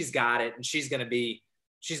spark. She's got it, and she's going to be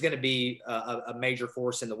a major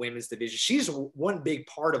force in the women's division. She's one big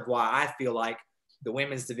part of why I feel like the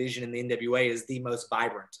women's division in the NWA is the most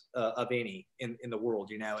vibrant of any in the world,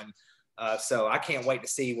 you know. And so I can't wait to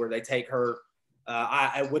see where they take her.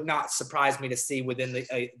 I would not surprise me to see within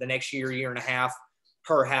the next year and a half,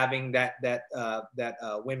 her having that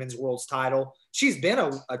women's world's title. She's been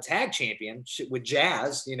a tag champion with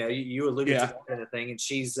Jazz, you know, you alluded to that kind of thing. And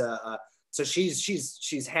she's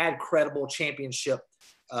had credible championship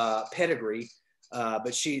pedigree, but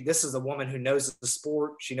this is a woman who knows the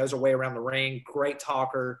sport. She knows her way around the ring. Great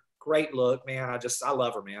talker, great look, man. I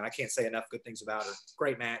love her, man. I can't say enough good things about her.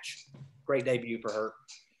 Great match, great debut for her.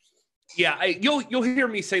 Yeah, you'll hear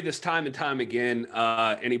me say this time and time again.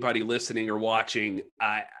 Anybody listening or watching,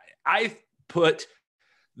 I put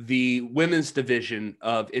the women's division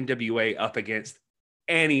of NWA up against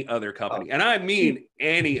any other company, and I mean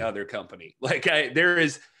any other company. Like there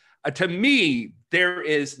is. To me, there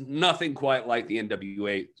is nothing quite like the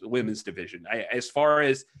NWA women's division. As far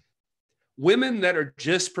as women that are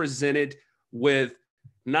just presented with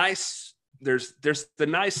nice, there's the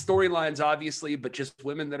nice storylines, obviously, but just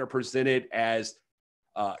women that are presented as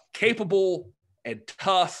capable and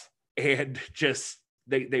tough, and just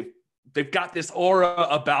they've got this aura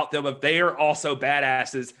about them of they are also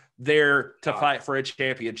badasses there to fight for a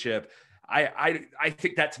championship. I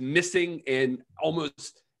think that's missing in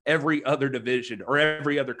almost every other division or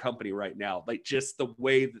every other company right now, like just the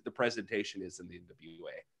way that the presentation is in the NWA.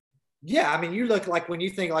 Yeah, I mean, you look like when you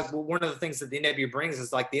think like one of the things that the NWA brings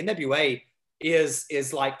is like the NWA is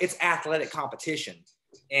like it's athletic competition.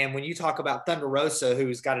 And when you talk about Thunder Rosa,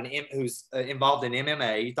 who's involved in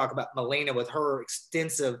MMA, you talk about Melina with her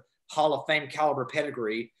extensive Hall of Fame caliber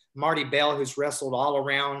pedigree, Marty Bell, who's wrestled all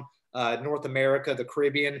around North America, the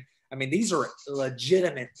Caribbean. I mean, these are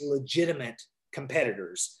legitimate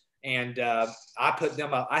competitors, and I put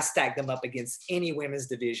them up. I stack them up against any women's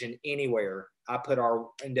division anywhere. I put our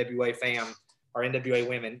NWA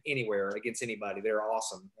women anywhere against anybody. They're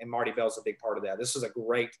awesome, and Marty Bell's a big part of that. This was a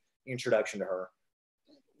great introduction to her.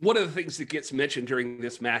 One of the things that gets mentioned during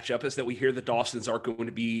this matchup is that we hear the Dawsons are going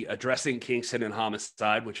to be addressing Kingston and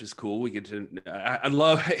Homicide, which is cool. We get to, I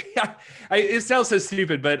love, it sounds so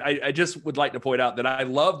stupid, but I just would like to point out that I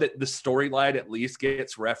love that the storyline at least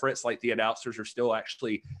gets referenced. Like the announcers are still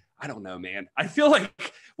actually, I don't know, man. I feel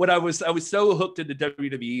like when I was so hooked into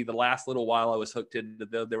WWE, the last little while I was hooked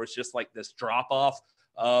into there was just like this drop off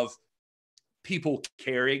of people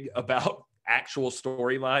caring about actual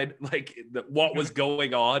storyline, like what was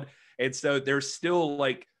going on. And so there's still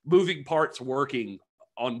like moving parts working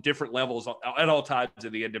on different levels at all times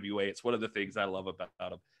in the NWA. It's one of the things I love about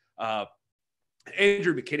them.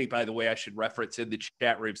 Andrew McKinney, by the way, I should reference in the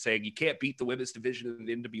chat room, saying you can't beat the women's division in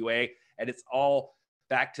the NWA. And it's all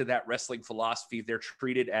back to that wrestling philosophy. They're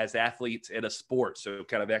treated as athletes in a sport. So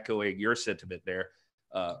kind of echoing your sentiment there,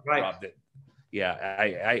 right. Rob.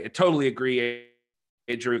 I totally agree,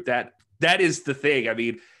 Andrew, that is the thing. I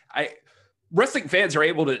mean, wrestling fans are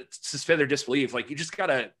able to suspend their disbelief. Like, you just got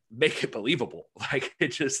to make it believable. Like, it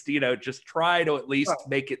just, just try to at least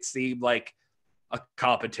make it seem like a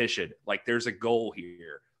competition. Like, there's a goal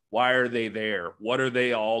here. Why are they there? What are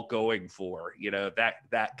they all going for?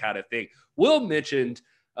 That kind of thing. Will mentioned,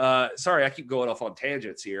 sorry, I keep going off on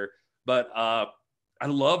tangents here, but I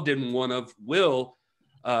loved in one of Will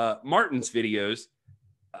Martin's videos,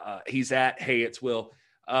 he's at Hey It's Will,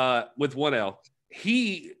 with 1L.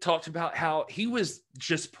 He talked about how he was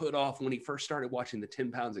just put off when he first started watching the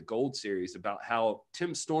 10 Pounds of Gold series about how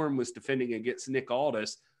Tim Storm was defending against Nick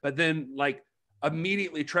Aldis, but then like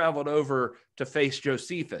immediately traveled over to face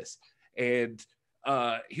Josephus. And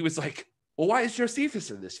he was like, well, why is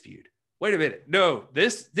Josephus in this feud? wait a minute. No,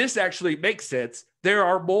 this actually makes sense. There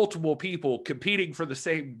are multiple people competing for the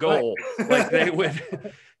same goal. Right. Like they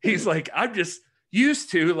would, he's like, I'm just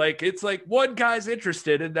used to, like, it's like one guy's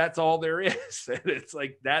interested and that's all there is. And it's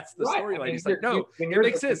like, that's the storyline. I mean, he's like, no, it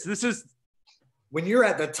makes sense. This is, when you're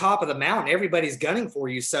at the top of the mountain, everybody's gunning for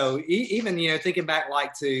you. So even, you know, thinking back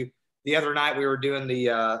like to the other night, we were doing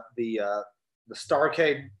the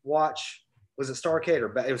Starrcade watch. Was it Starrcade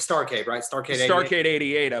or it was Starrcade, right? Starrcade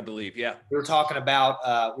 88, I believe. Yeah. We were talking about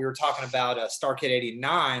Starrcade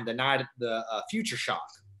 89, the night of the Future Shock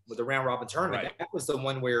with the round robin tournament. Right. That was the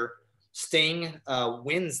one where Sting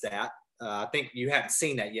wins that. I think you haven't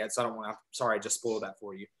seen that yet, so I'm sorry, I just spoiled that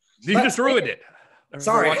for you. You just ruined it.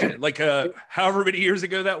 Sorry. It. Like however many years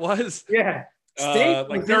ago that was. Yeah.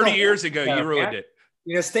 Like 30 years ago, you ruined it.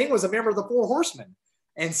 You know, Sting was a member of the Four Horsemen.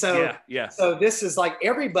 And so, so this is like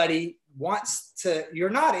everybody wants to, you're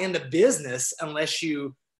not in the business unless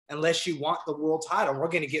you want the world title. We're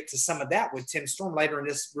going to get to some of that with Tim Storm later in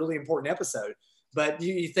this really important episode. But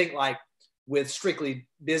you think like with Strictly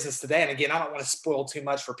Business Today, and again, I don't want to spoil too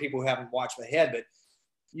much for people who haven't watched ahead, but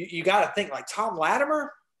you got to think like Tom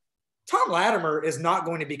Latimer is not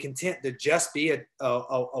going to be content to just be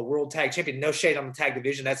a world tag champion. No shade on the tag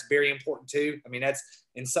division. That's very important too. I mean,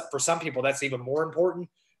 for some people, that's even more important.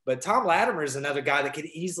 But Tom Latimer is another guy that could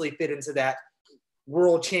easily fit into that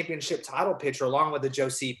world championship title picture, along with a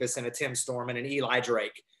Josephus and a Tim Storm and an Eli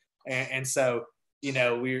Drake. And so, you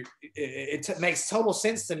know, it makes total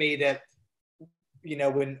sense to me that, you know,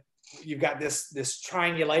 when you've got this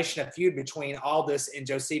triangulation of feud between Aldis and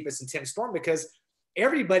Josephus and Tim Storm, because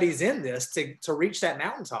everybody's in this to reach that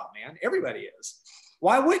mountaintop, man. Everybody is.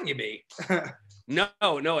 Why wouldn't you be? No,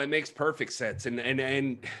 it makes perfect sense. And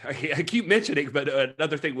I keep mentioning, but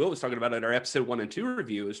another thing Will was talking about in our episode 1 and 2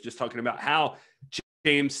 review is just talking about how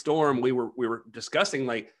James Storm, we were discussing,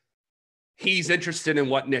 like, he's interested in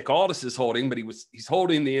what Nick Aldis is holding, but he's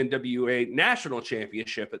holding the NWA National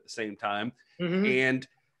Championship at the same time. Mm-hmm. And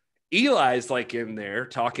Eli's like in there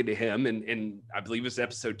talking to him, and I believe it's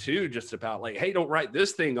episode 2, just about like, hey, don't write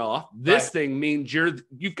this thing off. This thing means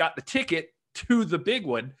you've got the ticket to the big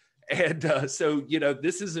one. And so, you know,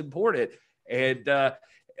 this is important. And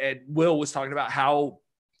Will was talking about how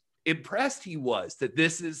impressed he was that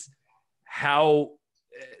this is how,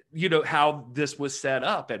 you know, how this was set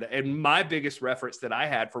up. And my biggest reference that I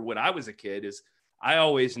had for when I was a kid is I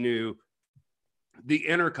always knew the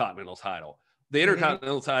Intercontinental title. The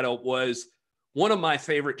Intercontinental title was one of my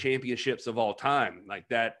favorite championships of all time, like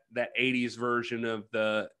that 80s version of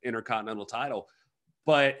the Intercontinental title.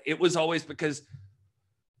 But it was always because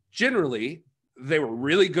generally they were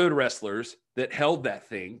really good wrestlers that held that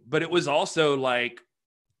thing. But it was also like,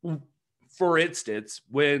 for instance,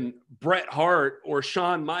 when Bret Hart or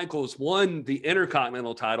Shawn Michaels won the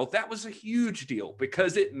Intercontinental title, that was a huge deal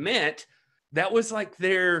because it meant that was like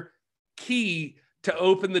their key to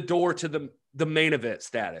open the door to the main event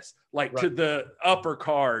status, like to the upper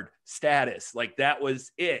card status. Like that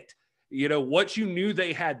was it. You know, once you knew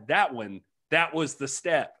they had that one, that was the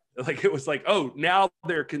step. Like it was like, oh, now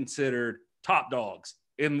they're considered top dogs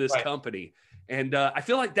in this company. And I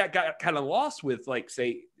feel like that got kind of lost with, like,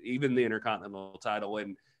 say, even the Intercontinental title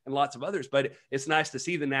and lots of others. But it's nice to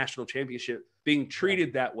see the national championship being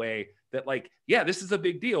treated that way, that like, yeah, this is a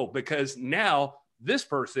big deal because now this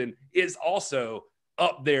person is also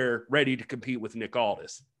up there ready to compete with Nick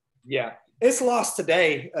Aldis. Yeah. It's lost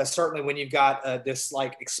today, certainly when you've got this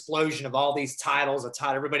like explosion of all these titles,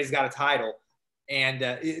 everybody's got a title. And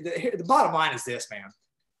the bottom line is this, man.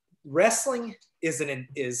 Wrestling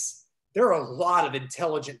there are a lot of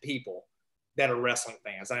intelligent people that are wrestling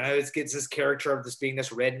fans. I know it gets this character of this being this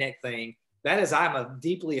redneck thing. That is, I'm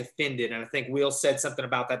deeply offended. And I think Will said something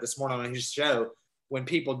about that this morning on his show when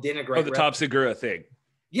people denigrate. Oh, the Top Segura thing.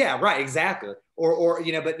 Yeah, right, exactly. Or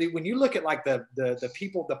you know, but when you look at like the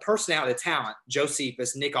people, the personality, the talent,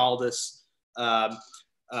 Josephus, Nick Aldis,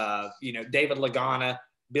 you know, David Lagana,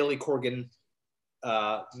 Billy Corgan,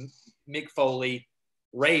 Mick Foley,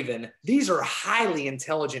 Raven, these are highly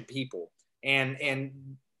intelligent people, and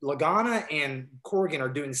Lagana and Corgan are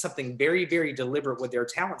doing something very, very deliberate with their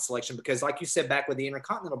talent selection because, like you said, back with the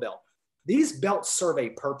Intercontinental belt, these belts serve a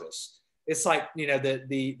purpose. It's like, you know,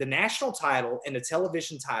 the national title and the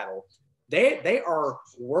television title, they are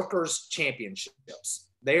workers' championships.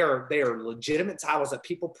 They are legitimate titles that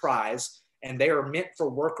people prize, and they are meant for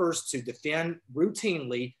workers to defend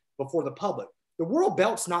routinely before the public. The world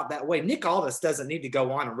belt's not that way. Nick Aldis doesn't need to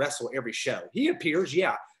go on and wrestle every show. He appears,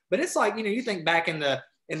 yeah, but it's like, you know, you think back in the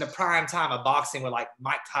prime time of boxing with like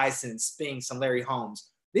Mike Tyson and Spinks and Larry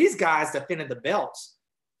Holmes. These guys defended the belts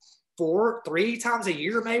three times a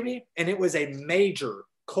year maybe, and it was a major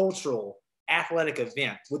cultural athletic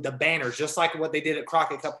event with the banners, just like what they did at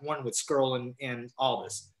Crockett Cup 1 with Skrull and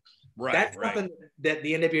Aldis. Right, That's something that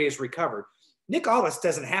the NWA has recovered. Nick Aldis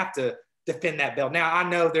doesn't have to defend that belt. Now, I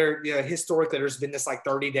know historically there's been this like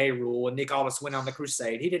 30-day rule, and Nick Aldis went on the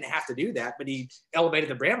crusade. He didn't have to do that, but he elevated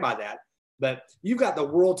the brand by that. But you've got the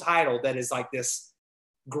world title that is like this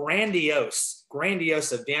grandiose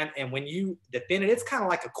event. And when you defend it, it's kind of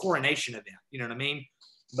like a coronation event. You know what I mean?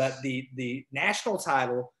 But the national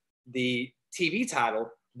title, the TV title,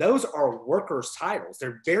 those are workers' titles.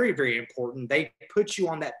 They're very, very important. They put you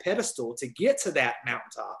on that pedestal to get to that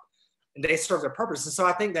mountaintop, and they serve their purpose. And so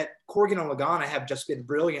I think that Corgan and Lagana have just been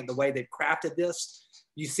brilliant the way they've crafted this.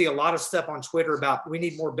 You see a lot of stuff on Twitter about we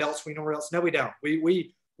need more belts, we need more belts. No, we don't.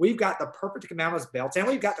 We've got the perfect amount of belts, and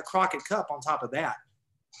we've got the Crockett Cup on top of that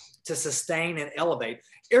to sustain and elevate.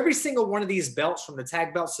 Every single one of these belts, from the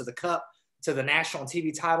tag belts to the cup to the national and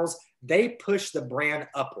TV titles, they push the brand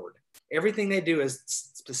upward. Everything they do is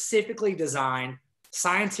specifically designed,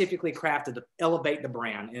 scientifically crafted to elevate the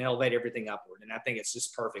brand and elevate everything upward. And I think it's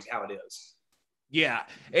just perfect how it is. Yeah.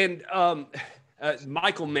 And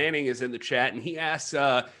Michael Manning is in the chat, and he asks,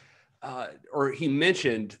 or he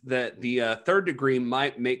mentioned that the Third Degree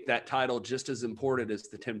might make that title just as important as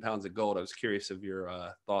the 10 pounds of gold. I was curious of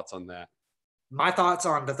your thoughts on that. My thoughts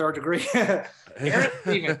on the Third Degree.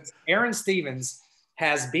 Aaron Stevens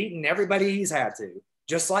has beaten everybody he's had to,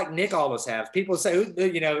 just like Nick Aldis have. People say,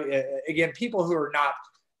 again, people who are not,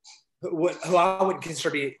 who I wouldn't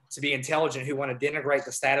consider to be intelligent, who want to denigrate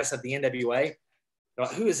the status of the NWA,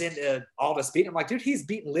 who is into Aldis beating. I'm like, dude, he's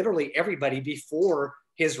beaten literally everybody before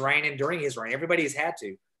his reign and during his reign. Everybody has had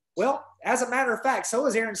to. Well, as a matter of fact, so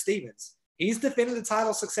is Aaron Stevens. He's defended the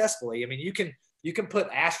title successfully. I mean, you can put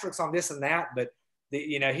asterisks on this and that, but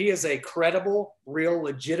he is a credible, real,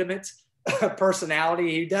 legitimate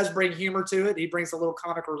personality. He does bring humor to it. He brings a little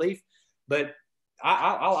comic relief, but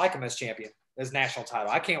I like him as champion, as national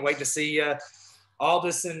title. I can't wait to see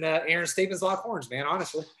Aldis and Aaron Stevens lock horns, man,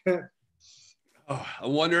 honestly. Oh, I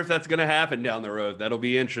wonder if that's going to happen down the road. That'll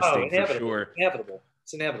be interesting for sure. Inevitable.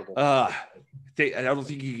 It's inevitable. I don't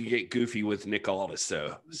think you can get goofy with Nick Aldis,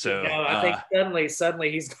 though. So no, I think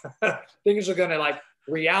suddenly he's things are going to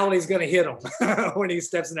reality's going to hit him when he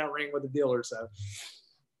steps in that ring with the dealer. So.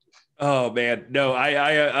 Oh man, no,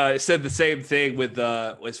 I said the same thing with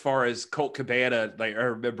as far as Colt Cabana. Like I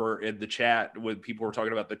remember in the chat when people were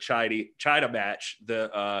talking about the China match,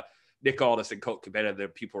 the Nick Aldis and Colt Cabana,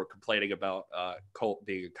 that people were complaining about Colt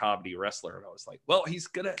being a comedy wrestler, and I was like, well, he's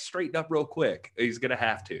gonna straighten up real quick. He's gonna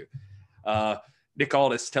have to. Nick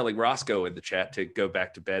Aldis telling Roscoe in the chat to go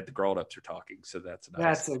back to bed. The grown-ups are talking, so that's nice.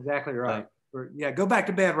 That's exactly right. Yeah, go back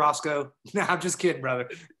to bed, Roscoe. No, I'm just kidding, brother.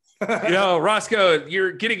 Roscoe,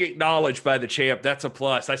 you're getting acknowledged by the champ. That's a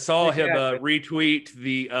plus. I saw him retweet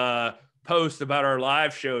the post about our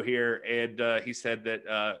live show here, and he said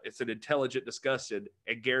that it's an intelligent discussion,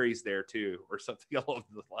 and Gary's there too, or something along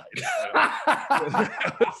the lines.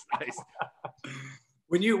 That was nice.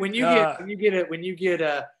 When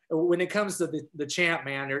it comes to the champ,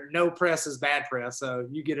 man, no press is bad press. So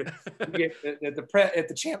you get if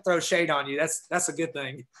the champ throws shade on you, that's a good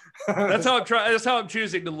thing. That's how I'm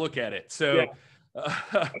choosing to look at it. So,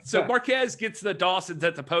 yeah. So Marquez gets the Dawsons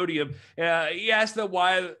at the podium. He asks them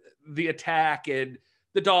why the attack, and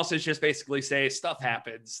the Dawsons just basically say stuff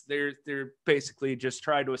happens. They're basically just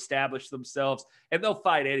trying to establish themselves, and they'll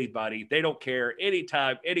fight anybody. They don't care,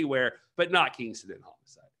 anytime, anywhere, but not Kingston and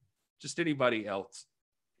Homicide. Just anybody else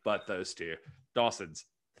but those two. Dawsons.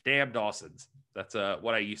 Damn Dawsons. That's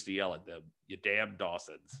what I used to yell at them. You damn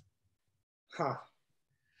Dawsons. Huh.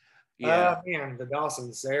 Yeah. Man, the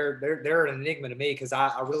Dawsons, they're an enigma to me because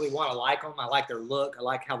I really want to like them. I like their look. I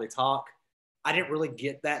like how they talk. I didn't really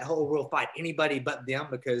get that whole we'll fight anybody but them,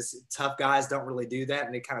 because tough guys don't really do that,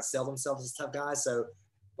 and they kind of sell themselves as tough guys. So,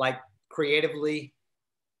 creatively,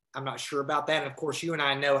 I'm not sure about that. And, of course, you and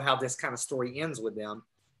I know how this kind of story ends with them.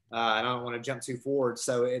 I don't want to jump too forward.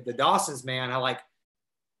 So the Dawsons, man, I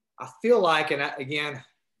feel like, and again,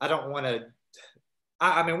 I don't want to.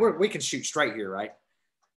 I mean, we can shoot straight here, right?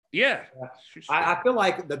 Yeah. I feel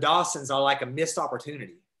like the Dawsons are like a missed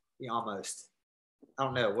opportunity, almost. I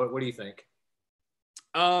don't know. What do you think?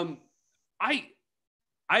 I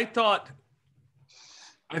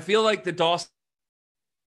feel like the Dawsons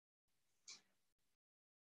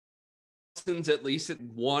at least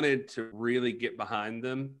wanted to really get behind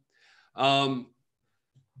them. I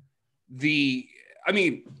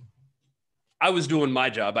was doing my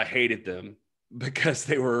job. I hated them because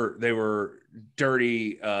they were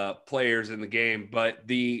dirty players in the game. But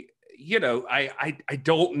I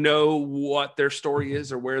don't know what their story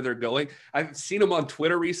is or where they're going. I've seen them on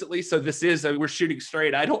Twitter recently. So this is, we're shooting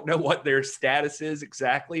straight. I don't know what their status is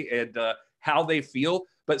exactly and how they feel,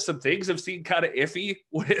 but some things have seemed kind of iffy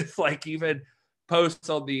with like even posts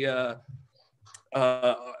on the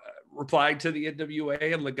replying to the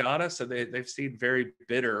NWA and Legata. So they've seemed very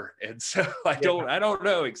bitter. And so I don't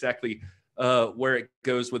know exactly where it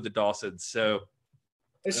goes with the Dawsons. So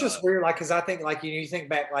it's just weird, like, because I think, like, you think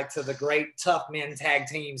back, like, to the great tough men tag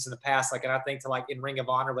teams in the past, like, and I think to, like, in Ring of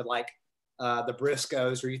Honor with, like, the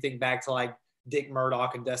Briscoes, or you think back to, like, Dick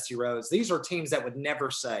Murdoch and Dusty Rhodes. These are teams that would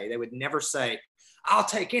never say, I'll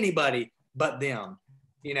take anybody but them.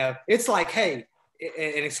 You know, it's like, hey,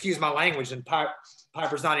 and excuse my language, and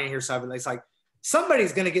Piper's not in here, so it's like,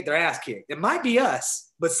 somebody's going to get their ass kicked. It might be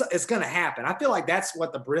us, but it's going to happen. I feel like that's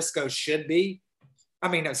what the Briscoes should be. I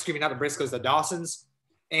mean, excuse me, not the Briscoes, the Dawsons.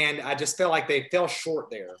 And I just felt like they fell short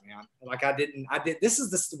there, man. Like this is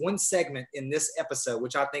this one segment in this episode,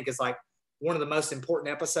 which I think is like one of the most important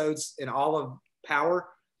episodes in all of Power.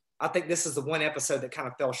 I think this is the one episode that kind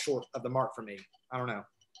of fell short of the mark for me. I don't know.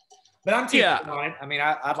 But I'm teaching on it. I mean,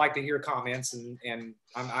 I'd like to hear comments, and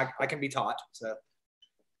I can be taught. So.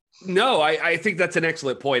 No, I think that's an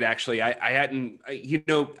excellent point. Actually, I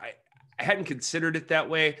hadn't considered it that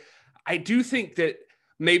way. I do think that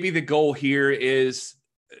maybe the goal here is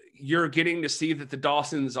you're getting to see that the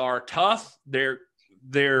Dawsons are tough. They're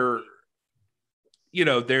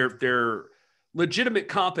legitimate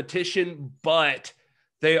competition, but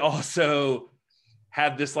they also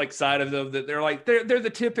have this like side of them that they're like, they're the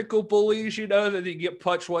typical bullies, that you get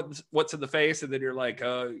punched what's in the face. And then you're like,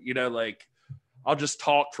 like, I'll just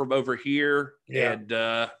talk from over here. Yeah. And,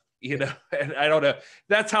 and I don't know.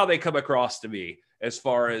 That's how they come across to me as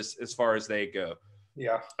far as they go.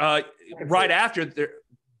 Yeah. Right after their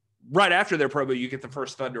promo, you get the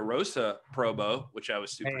first Thunder Rosa promo, which I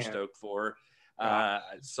was super stoked for. I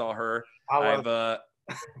saw her.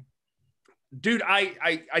 Dude,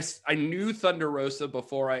 I knew Thunder Rosa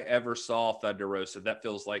before I ever saw Thunder Rosa. That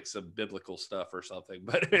feels like some biblical stuff or something,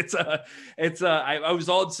 but I was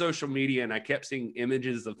on social media and I kept seeing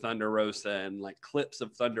images of Thunder Rosa and like clips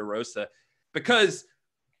of Thunder Rosa because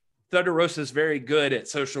Thunder Rosa is very good at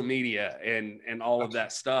social media and all of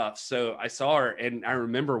that stuff. So I saw her, and I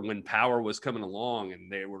remember when Power was coming along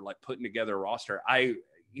and they were like putting together a roster. I'm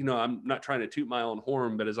not trying to toot my own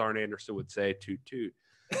horn, but as Arn Anderson would say, toot toot.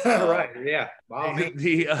 Right. Yeah. Wow.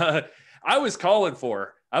 I was calling for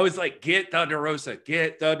her. I was like, get Thunder Rosa.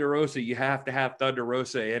 You have to have Thunder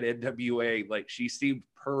Rosa at NWA. Like, she seemed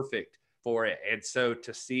perfect for it. And so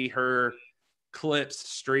to see her clips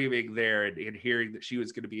streaming there and hearing that she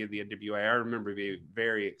was going to be in the NWA, I remember being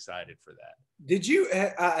very excited for that. Did you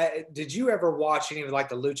ever watch any of like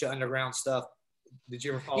the Lucha Underground stuff? Did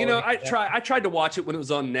you ever follow I tried to watch it when it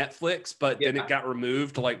was on Netflix, but then it got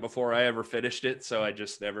removed like before I ever finished it. So I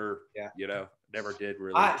just never did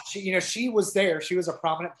really. She was there. She was a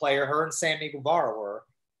prominent player. Her and Sammy Guevara were,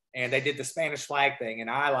 and they did the Spanish flag thing. And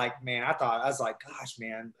I was like, gosh,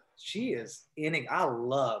 man, she is inning. I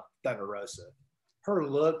love Thunder Rosa. Her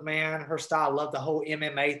look, man, her style. I love the whole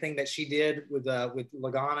MMA thing that she did with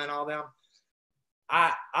Lagana and all them.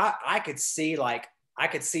 I could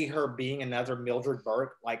see her being another Mildred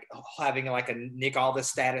Burke, like having like a Nick Aldis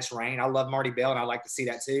status reign. I love Marty Bell, and I like to see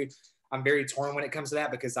that too. I'm very torn when it comes to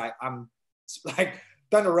that because I'm like,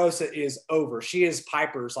 Thunder Rosa is over. She is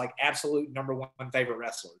Piper's like absolute number one favorite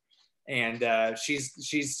wrestler, and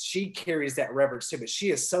she carries that reverence too. But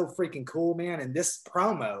she is so freaking cool, man. And this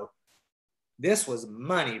promo, this was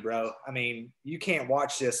money, bro. I mean, you can't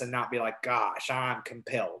watch this and not be like, gosh, I'm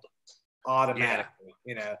compelled automatically,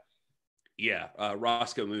 Yeah,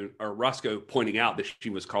 Roscoe pointing out that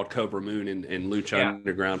she was called Cobra Moon in Lucha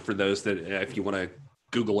Underground. For those that, if you want to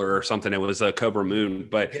Google her or something, it was Cobra Moon.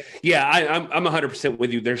 But I'm 100%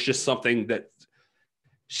 with you. There's just something that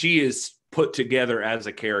she is put together as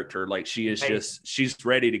a character. Like, she is she's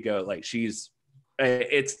ready to go. Like,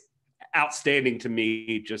 it's outstanding to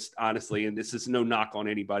me, just honestly. And this is no knock on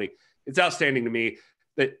anybody. It's outstanding to me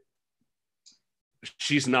that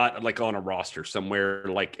she's not like on a roster somewhere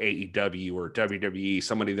like AEW or WWE,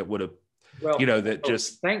 somebody that would have,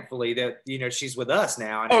 thankfully that, she's with us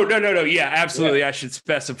now. Oh, no. Yeah, absolutely. Yeah. I should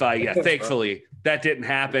specify. Yeah. Thankfully that didn't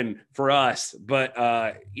happen for us, but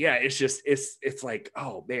it's just, it's like,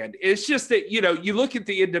 oh man, it's just that, you look at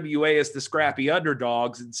the NWA as the scrappy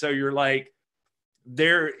underdogs. And so you're like,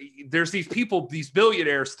 there's these people, these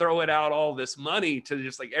billionaires throwing out all this money to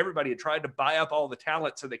just like everybody and trying to buy up all the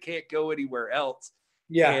talent so they can't go anywhere else.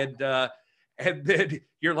 Yeah. And then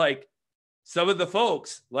you're like, some of the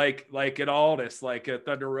folks like at Aldous, like at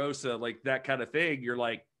Thunder Rosa, like that kind of thing, you're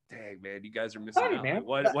like, dang man, you guys are missing out. Man.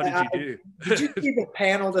 Like, what did you do? Did you see the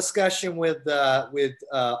panel discussion with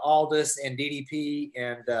Aldous and DDP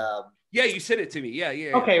and yeah, you sent it to me. Yeah.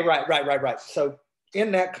 Okay, right. So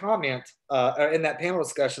in that comment, or in that panel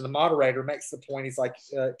discussion, the moderator makes the point. He's like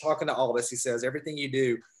talking to Aldous. He says, everything you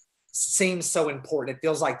do seems so important. It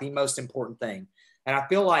feels like the most important thing. And I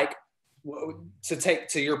feel like, to take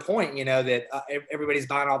to your point, you know, that everybody's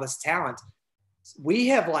buying all this talent.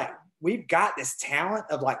 We've got this talent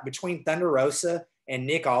of like between Thunder Rosa and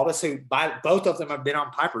Nick Aldis, who both of them have been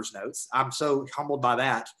on Piper's Notes. I'm so humbled by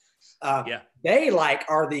that. They like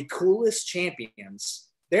are the coolest champions.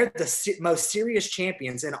 They're the most serious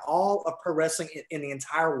champions in all of pro wrestling in the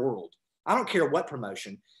entire world. I don't care what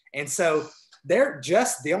promotion. And so they're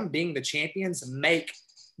just them being the champions make,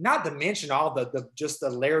 not to mention all just the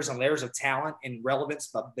layers and layers of talent and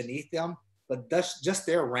relevance beneath them, but just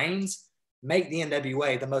their reigns make the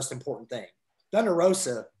NWA the most important thing. Thunder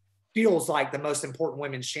Rosa feels like the most important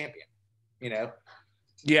women's champion, you know?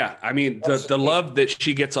 Yeah. I mean, the love that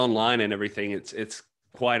she gets online and everything, it's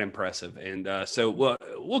quite impressive. And so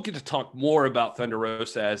we'll get to talk more about Thunder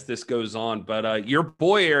Rosa as this goes on, but your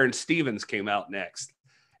boy Aaron Stevens came out next,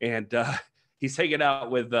 and he's hanging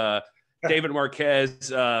out with David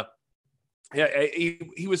Marquez.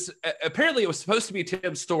 He was apparently, it was supposed to be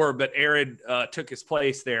Tim Storm, but Aaron took his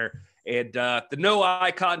place there, and the no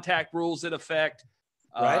eye contact rules in effect.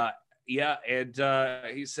 Right. Yeah, and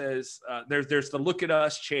he says there's the look at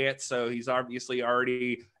us chant, so he's obviously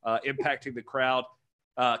already impacting the crowd.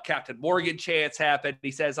 Captain Morgan chants happen.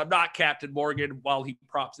 He says, "I'm not Captain Morgan," while he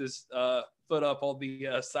props his foot up on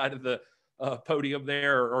the side of the podium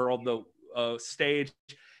there, or on the stage,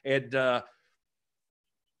 and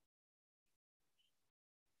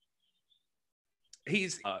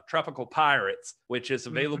he's Tropical Pirates, which is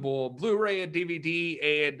available Blu-ray and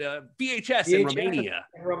DVD and VHS in Romania.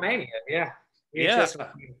 In Romania, yeah. VHS. Yeah.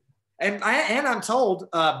 And I'm told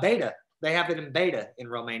beta. They have it in beta in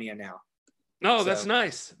Romania now. Oh, that's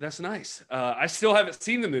nice. That's nice. I still haven't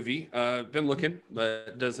seen the movie. Been looking, but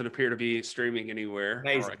it doesn't appear to be streaming anywhere.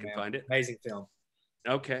 Amazing, or I can find it. Amazing film.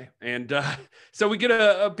 Okay. And so we get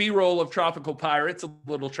a B-roll of Tropical Pirates, a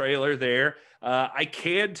little trailer there. I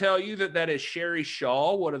can tell you that is Sherry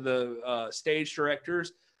Shaw, one of the stage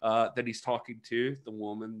directors that he's talking to, the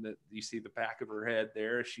woman that you see the back of her head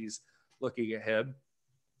there. She's looking ahead.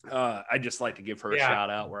 I just like to give her a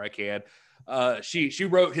shout out where I can. She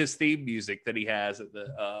wrote his theme music that he has at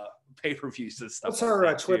the pay-per-views and stuff. What's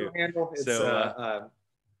her Twitter handle?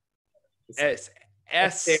 It's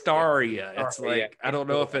Astaria. It's like, I don't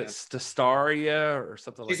know if it's Stastaria or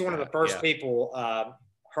something like that. She's one of the first people.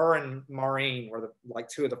 Her and Maureen were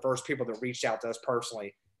two of the first people that reached out to us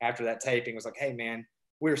personally after that taping. It was like, hey man,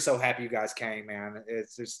 we're so happy you guys came, man.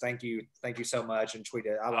 It's just thank you so much, and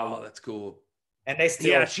tweeted. That's cool. And they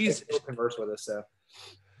still she's converse with us. So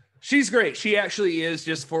she's great. She actually is,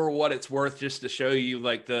 just for what it's worth, just to show you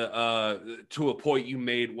like the to a point you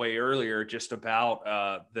made way earlier, just about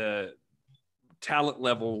the talent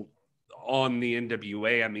level on the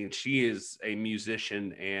NWA. I mean, she is a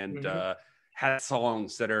musician and has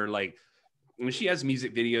songs that are like, I mean, she has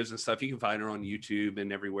music videos and stuff. You can find her on YouTube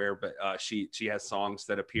and everywhere, but she has songs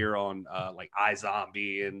that appear on like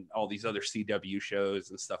iZombie and all these other CW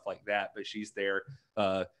shows and stuff like that. But she's there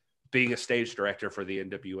being a stage director for the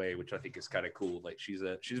NWA, which I think is kind of cool. Like she's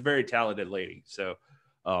a very talented lady. So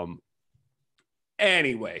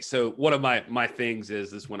anyway, so one of my things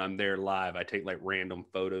is when I'm there live, I take like random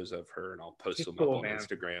photos of her and I'll post them up on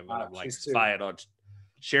Instagram. And I'm like, spy it on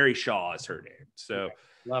Sherry Shaw is her name. So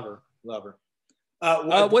love her.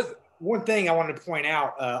 One thing I wanted to point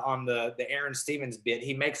out on the Aaron Stevens bit,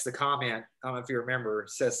 he makes the comment, I don't know if you remember,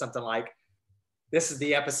 says something like, this is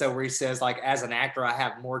the episode where he says, like, as an actor, I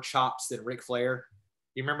have more chops than Ric Flair.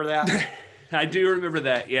 You remember that? I do remember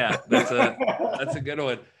that. Yeah, that's a good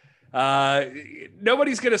one.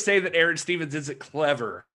 Nobody's going to say that Aaron Stevens isn't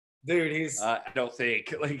clever. Dude, he's I don't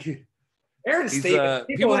think. Like Aaron Stevens,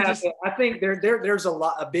 I think there's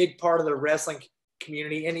a big part of the wrestling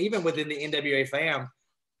community, and even within the NWA fam,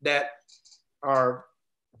 that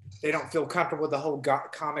they don't feel comfortable with the whole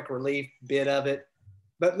comic relief bit of it.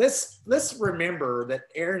 But let's remember that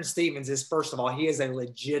Aaron Stevens is, first of all, he is a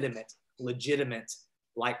legitimate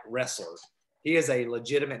like wrestler. He is a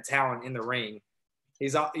legitimate talent in the ring.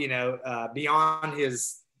 He's beyond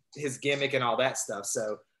his gimmick and all that stuff.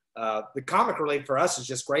 So the comic relief for us is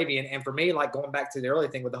just gravy. And for me, like going back to the early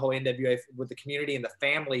thing with the whole NWA, with the community and the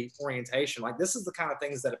family orientation, like this is the kind of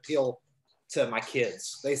things that appeal to my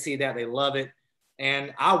kids. They see that, they love it.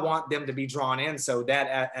 And I want them to be drawn in so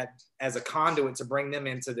that as a conduit to bring them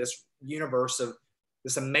into this universe of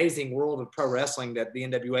this amazing world of pro wrestling that the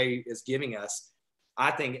NWA is giving us.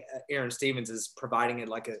 I think Aaron Stevens is providing it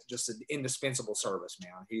like just an indispensable service,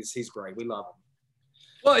 man. He's great. We love him.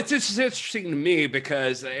 Well, it's just interesting to me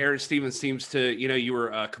because Aaron Stevens seems to, you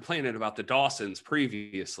were complaining about the Dawsons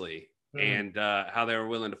previously and how they were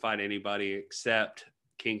willing to fight anybody except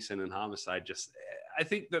Kingston and Homicide. I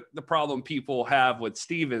think that the problem people have with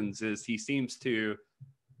Stevens is he seems to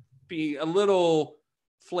be a little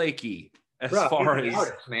flaky as far as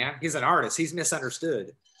artist, man. He's an artist. He's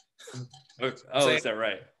misunderstood. Oh, is that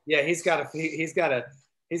right? Yeah, he's got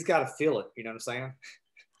to feel it. You know what I'm saying?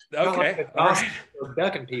 Okay. All right.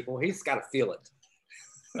 Ducking people. He's got to feel it.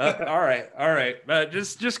 All right.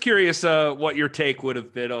 Just curious what your take would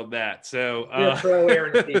have been on that. So pro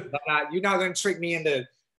Aaron Stevens. You're not going to trick me into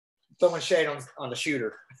throwing shade on the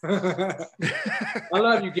shooter. I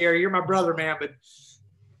love you, Gary. You're my brother, man.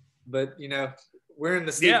 But we're in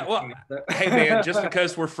the Stevens. Yeah. Well, hey man, just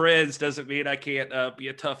because we're friends doesn't mean I can't be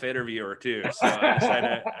a tough interviewer too. So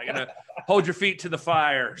I gotta hold your feet to the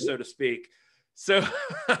fire, so to speak. So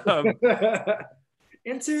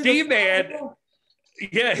into D-Man.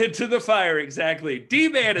 Yeah, into the fire, exactly.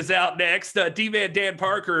 D-Man is out next. D-Man Dan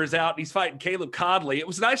Parker is out. He's fighting Caleb Conley. It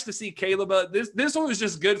was nice to see Caleb. This one was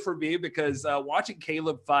just good for me because watching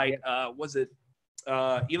Caleb fight, was it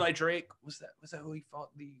Eli Drake? Was that who he fought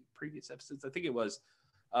in the previous episodes? I think it was.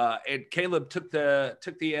 And Caleb took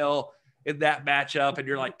the L in that matchup, and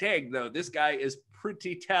you're like, dang, though, this guy is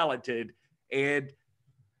pretty talented. And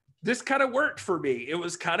this kind of worked for me. It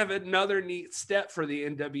was kind of another neat step for the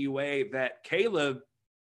NWA that Caleb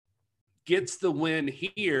gets the win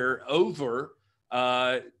here over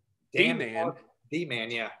D-Man.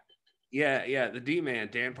 D-Man, yeah. Yeah, the D-Man,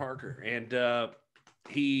 Dan Parker. And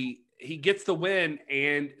he gets the win.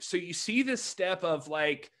 And so you see this step of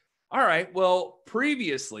like, all right, well,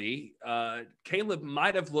 previously, Caleb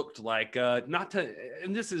might have looked like,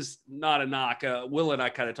 and this is not a knock. Will and I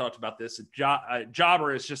kind of talked about this.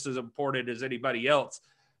 Jobber is just as important as anybody else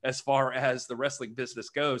as far as the wrestling business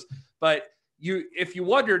goes. But if you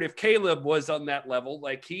wondered if Caleb was on that level,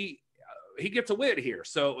 like he gets a win here.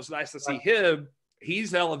 So it was nice to see him.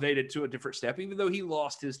 He's elevated to a different step, even though he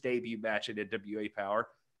lost his debut match at NWA Power.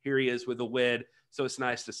 Here he is with a win. So it's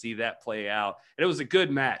nice to see that play out. And it was a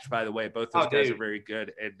good match, by the way. Both those guys are very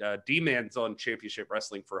good. And D-Man's on Championship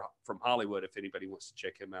Wrestling from Hollywood. If anybody wants to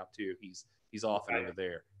check him out too, he's often over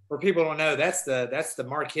there. For people who don't know, that's the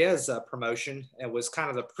Marquez promotion. It was kind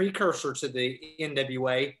of the precursor to the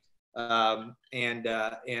NWA. I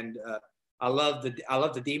love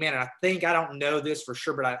the D-Man. And I don't know this for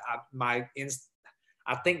sure, but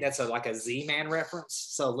I think that's like a Z-Man reference.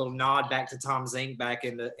 So a little nod back to Tom Zink back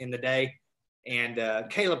in the day. And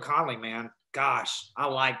Caleb Conley, man, gosh, I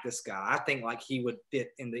like this guy. I think like he would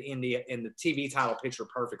fit in the TV title picture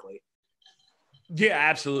perfectly. Yeah,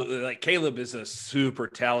 absolutely. Like Caleb is a super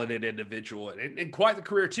talented individual and quite the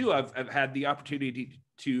career too. I've had the opportunity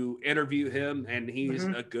to interview him, and he's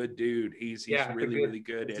a good dude. He's really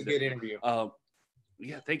good. It's a good interview.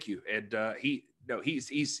 Yeah, thank you. And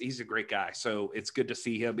he's a great guy. So it's good to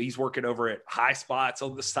see him. He's working over at High Spots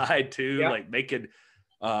on the side too, like making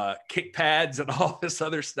kick pads and all this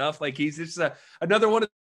other stuff. Like he's just another one of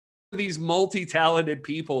these multi-talented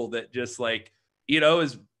people that just like,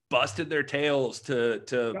 is busted their tails to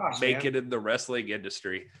make it in the wrestling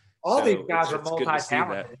industry. All these guys are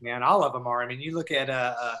multi-talented, man. All of them are. I mean, you look at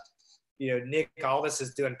Nick Aldis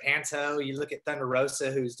is doing Panto. You look at Thunder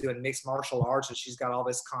Rosa, who's doing mixed martial arts, and she's got all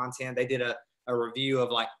this content. They did a review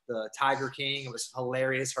of like the Tiger King. It was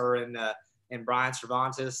hilarious. Her and Brian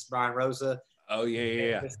Rosa. Oh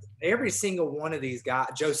yeah. Every single one of these guys,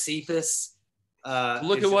 Josephus.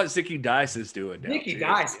 Look at what Zicky Dice is doing now. Zicky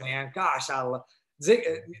Dice, man. Gosh, I love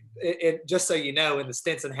it. Just so you know, in the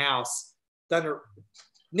Stinson house,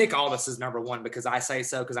 Nick Aldis is number one because I say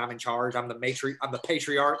so, because I'm in charge. I'm the patriarch. I'm the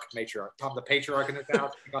patriarch in this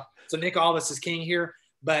house. So Nick Aldis is king here.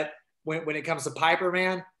 But when it comes to Piper,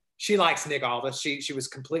 man, she likes Nick Aldis. She was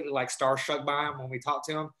completely like starstruck by him when we talked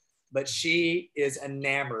to him. But she is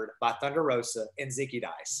enamored by Thunder Rosa and Zicky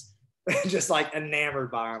Dice. Just like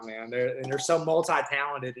enamored by them, man. They're so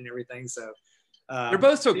multi-talented and everything. So they're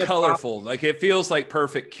both so colorful. Like it feels like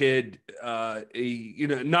Perfect Kid, not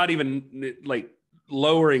even like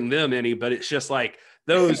lowering them any, but it's just like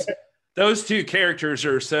those two characters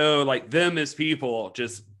are so like them as people,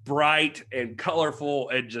 just bright and colorful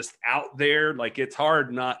and just out there. Like it's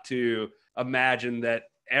hard not to imagine that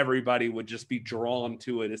everybody would just be drawn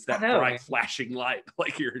to it. It's that bright flashing light.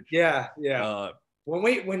 Like you're when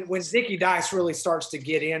Zicky Dice really starts to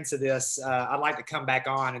get into this, I'd like to come back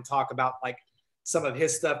on and talk about like some of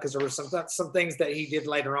his stuff, because there were some things that he did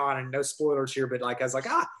later on, and no spoilers here, but like I was like,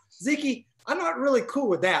 Zicky, I'm not really cool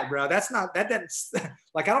with that, bro. That's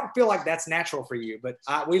like, I don't feel like that's natural for you, but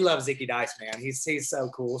we love Zicky Dice, man. He's so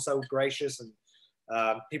cool, so gracious, and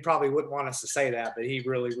he probably wouldn't want us to say that, but he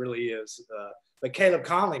really, really is. But Caleb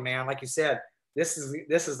Conley, man, like you said, this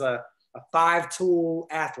is a 5-tool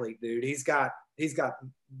athlete, dude. He's got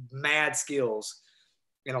mad skills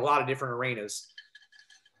in a lot of different arenas.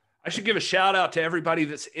 I should give a shout out to everybody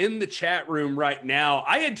that's in the chat room right now.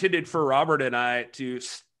 I intended for Robert and I to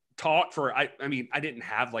talk for, I mean, I didn't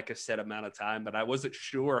have like a set amount of time, but I wasn't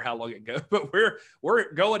sure how long it goes, but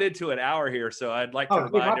we're going into an hour here. So I'd like to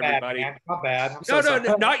remind everybody. My bad.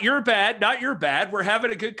 No, not your bad. Not your bad. We're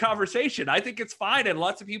having a good conversation. I think it's fine. And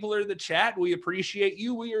lots of people are in the chat. We appreciate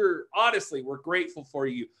you. We're grateful for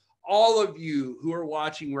you. All of you who are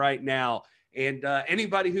watching right now, and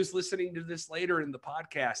anybody who's listening to this later in the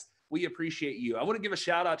podcast, we appreciate you. I want to give a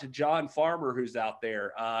shout out to John Farmer, who's out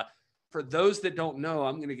there. For those that don't know,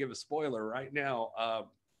 I'm going to give a spoiler right now. I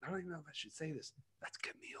don't even know if I should say this. That's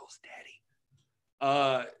Camille's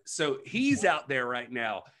daddy. So he's out there right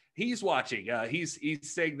now. He's watching. He's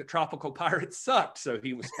saying that Tropical Pirates sucked, so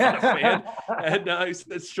he was not a fan. And he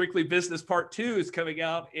said Strictly Business Part 2 is coming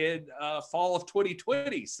out in fall of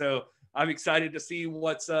 2020. So I'm excited to see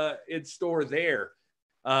what's in store there.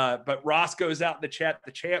 But Ross goes out in the chat.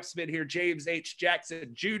 The champ's been here. James H. Jackson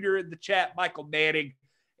Jr. in the chat. Michael Manning.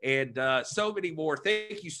 And so many more.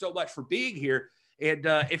 Thank you so much for being here. And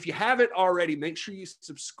if you haven't already, make sure you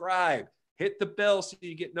subscribe. Hit the bell so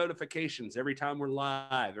you get notifications every time we're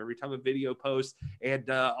live, every time a video posts. And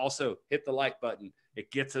also hit the like button.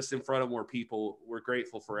 It gets us in front of more people. We're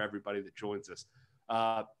grateful for everybody that joins us.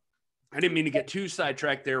 I didn't mean to get too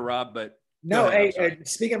sidetracked there, Rob, but no. Hey,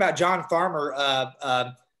 speaking about John Farmer,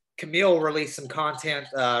 Camille released some content,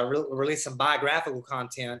 released some biographical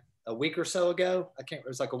content a week or so ago. It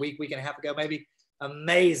was like a week and a half ago, maybe.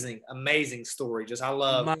 Amazing story. Just I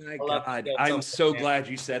love. God, I'm so glad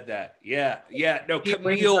you said that. Yeah. No,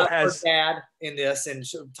 Camille has her dad in this, and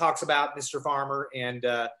she talks about Mr. Farmer and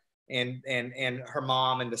her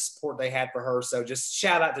mom and the support they had for her. So just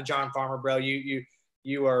shout out to John Farmer, bro.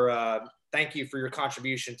 You are. Thank you for your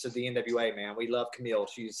contribution to the NWA, man. We love Camille.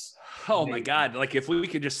 She's my God. Like if we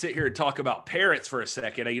could just sit here and talk about parrots for a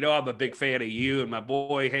second. You know, I'm a big fan of you and my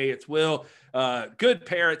boy. Hey, it's Will. Good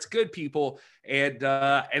parrots, good people. And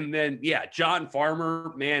then, yeah, John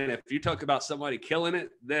Farmer, man, if you talk about somebody killing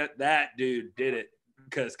it, that dude did it,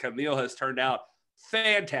 because Camille has turned out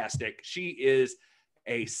fantastic. She is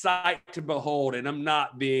a sight to behold, and I'm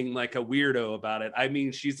not being like a weirdo about it. I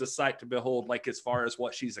mean, she's a sight to behold, like as far as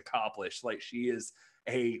what she's accomplished. Like she is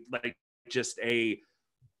an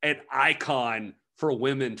icon for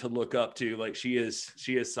women to look up to. Like she is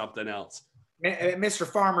something else. Mr.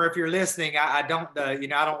 Farmer, if you're listening, I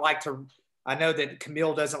don't like to. I know that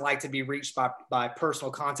Camille doesn't like to be reached by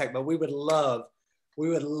personal contact, but we would love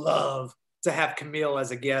to have Camille as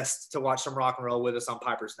a guest to watch some rock and roll with us on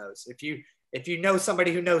Piper's Nose. If you know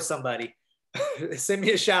somebody who knows somebody, send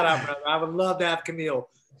me a shout out, brother. I would love to have Camille.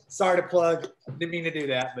 Sorry to plug. Didn't mean to do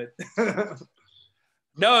that, but.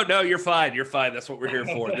 No, you're fine. You're fine. That's what we're here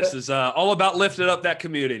for. This is all about lifting up that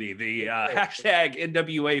community. The hashtag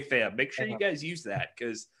NWA fam. Make sure you guys use that,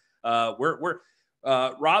 because we're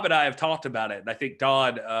Rob and I have talked about it. And I think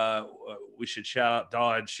Dawn, we should shout out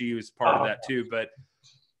Dawn. She was part of that too.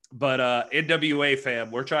 But NWA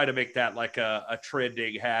fam, we're trying to make that like a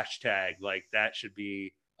trending hashtag. Like that should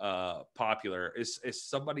be popular. Is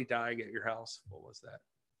somebody dying at your house? What was that?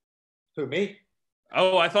 Who, me?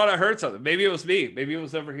 Oh, I thought I heard something. Maybe it was me. Maybe it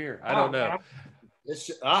was over here. I don't know.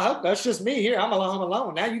 I hope that's just me here. I'm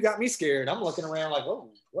alone. Now you got me scared. I'm looking around like, whoa,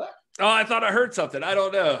 what? Oh, I thought I heard something. I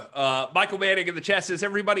don't know. Michael Manning in the chat says,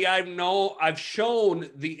 everybody I know I've shown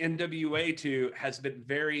the NWA to has been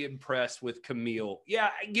very impressed with Camille.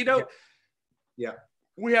 Yeah, Yeah.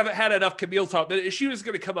 We haven't had enough Camille talk, but she was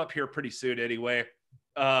going to come up here pretty soon anyway.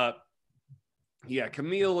 Yeah,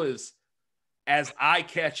 Camille is as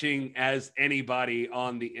eye-catching as anybody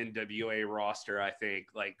on the NWA roster, I think.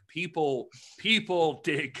 Like people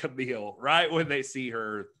dig Camille right when they see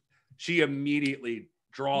her. She immediately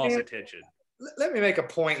draws attention. Let me make a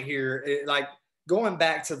point here. Like going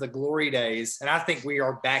back to the glory days, and I think we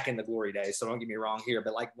are back in the glory days, so don't get me wrong here,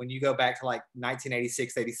 but like when you go back to like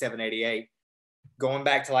 1986, 87, 88, going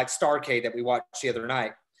back to like Starrcade that we watched the other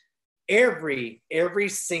night, every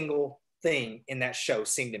single thing in that show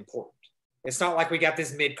seemed important. It's not like we got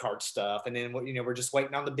this mid-card stuff and then we're just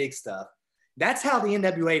waiting on the big stuff. That's how the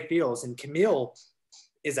NWA feels. And Camille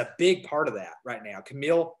is a big part of that right now.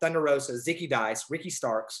 Camille, Thunder Rosa, Zicky Dice, Ricky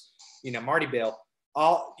Starks, Marty Bell,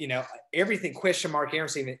 all, everything, question mark,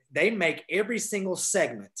 everything. They make every single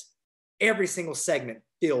segment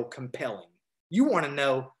feel compelling. You want to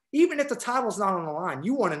know, even if the title's not on the line,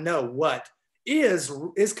 you want to know what is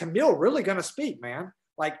Camille really going to speak, man?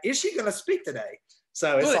 Like, is she going to speak today?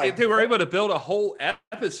 So it's like they were able to build a whole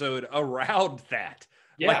episode around that.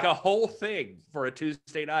 Yeah. Like a whole thing for a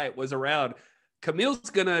Tuesday night was around Camille's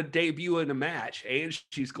going to debut in a match and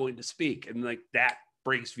she's going to speak. And like that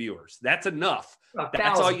brings viewers. That's enough.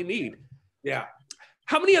 That's all you need. Yeah.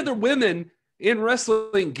 How many other women in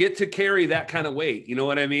wrestling get to carry that kind of weight? You know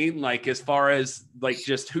what I mean? Like, as far as like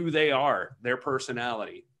just who they are, their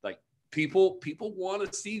personality, like people want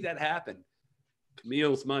to see that happen.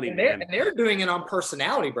 Camille's money, and they're doing it on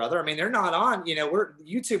personality, brother. I mean, they're not on,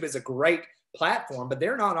 YouTube is a great platform, but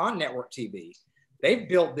they're not on network TV. They've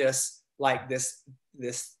built this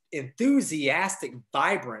enthusiastic,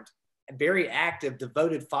 vibrant, very active,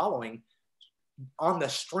 devoted following on the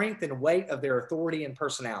strength and weight of their authority and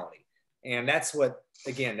personality. And that's what,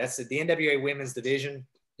 again, that's the NWA women's division.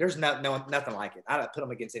 There's nothing like it. I don't put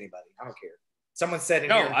them against anybody. I don't care. Someone said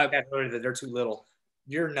in here that they're too little.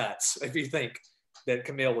 You're nuts if you think that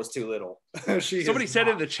Camille was too little. Somebody said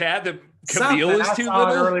in the chat that Camille is too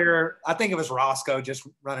little. Earlier, I think it was Roscoe just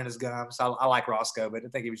running his gums. I like Roscoe, but I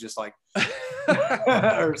think he was just like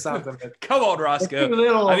or something. But come on, Roscoe. Too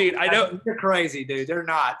little. I mean, I know you're crazy, dude. They're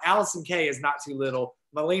not. Allison Kay is not too little.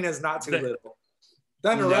 Melina's not too little.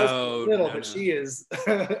 Thunder Rosa is little, but she is.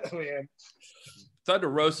 Man. Thunder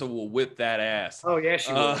Rosa will whip that ass. Oh, yeah,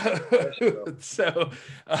 she will. So,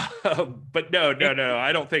 but no.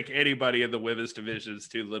 I don't think anybody in the women's division is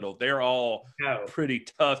too little. They're all pretty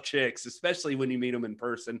tough chicks, especially when you meet them in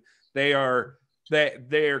person. They're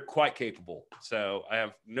quite capable. So I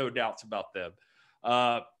have no doubts about them.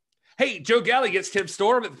 Hey, Joe Galley gets Tim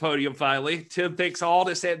Storm at the podium finally. Tim thinks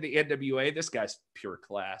Aldis and the NWA. This guy's pure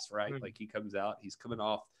class, right? Mm-hmm. Like, he comes out, he's coming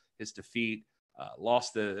off his defeat.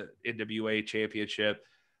 Lost the NWA championship,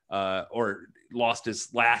 or lost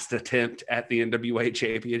his last attempt at the NWA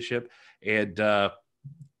championship. And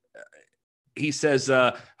he says,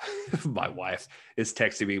 my wife is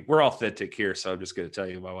texting me. We're authentic here, so I'm just going to tell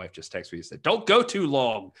you, my wife just texted me and said, don't go too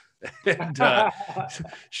long. And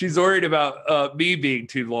she's worried about me being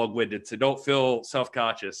too long-winded, so don't feel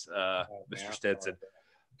self-conscious, Mr. Stetson.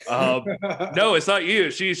 No, it's not you.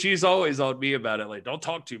 She's always on me about it. Like, don't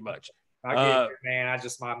talk too much. I get it, man.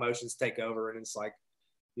 My emotions take over, and it's like,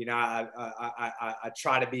 I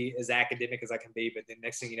try to be as academic as I can be, but then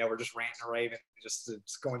next thing you know, we're just ranting and raving, just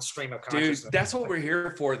going stream of consciousness. Dude, that's what we're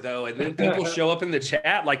here for, though. And then people show up in the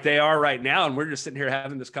chat like they are right now, and we're just sitting here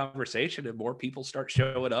having this conversation, and more people start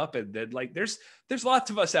showing up, and then like there's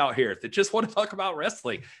lots of us out here that just want to talk about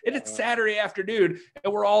wrestling, and it's Saturday afternoon,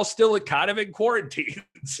 and we're all still kind of in quarantine,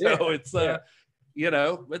 so it's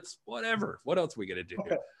it's whatever. What else are we gonna do?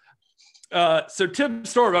 So Tim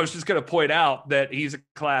Storm, I was just going to point out that he's a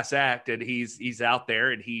class act, and he's out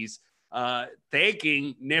there, and he's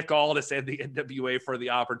thanking Nick Aldis and the NWA for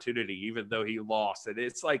the opportunity, even though he lost. And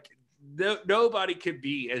it's like nobody can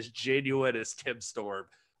be as genuine as Tim Storm.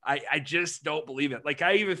 I just don't believe it. Like,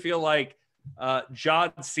 I even feel like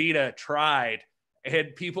John Cena tried,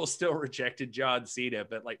 and people still rejected John Cena.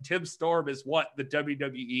 But like, Tim Storm is what the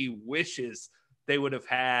WWE wishes they would have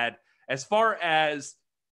had as far as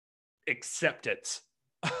acceptance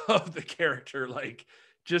of the character. Like,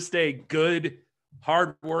 just a good,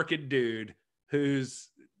 hardworking dude who's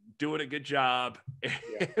doing a good job.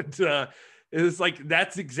 And it's like,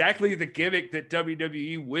 that's exactly the gimmick that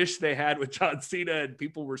WWE wished they had with John Cena, and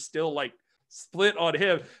people were still like split on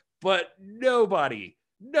him. But nobody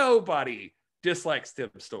dislikes Tim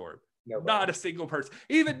Storm. Nobody. Not a single person.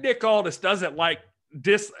 Even Nick Aldis doesn't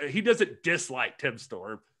dislike Tim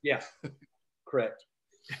Storm. Yeah, correct.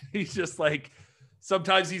 He's just like,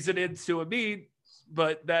 sometimes he's an ends to a mean,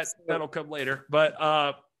 but that'll come later.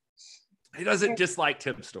 But he doesn't dislike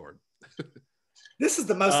Tim Storm. This is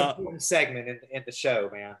the most important segment in the show,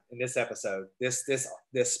 man. In this episode, this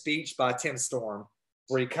speech by Tim Storm,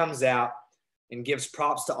 where he comes out and gives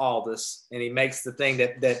props to Aldis, and he makes the thing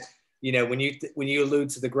that when you allude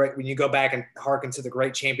to when you go back and hearken to the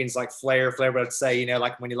great champions like Flair would say,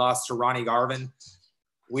 like when he lost to Ronnie Garvin.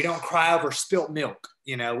 We don't cry over spilt milk.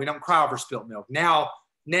 We don't cry over spilt milk. Now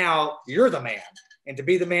you're the man. And to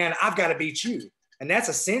be the man, I've got to beat you. And that's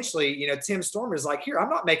essentially, Tim Storm is like, here, I'm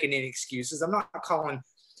not making any excuses. I'm not calling,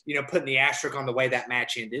 putting the asterisk on the way that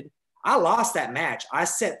match ended. I lost that match. I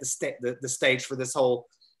set the stage for this whole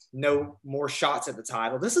no more shots at the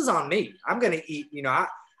title. This is on me. I'm going to eat,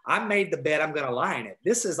 I made the bet. I'm going to lie in it.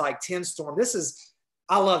 This is like Tim Storm.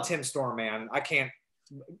 I love Tim Storm, man. I can't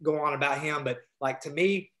go on about him, but like to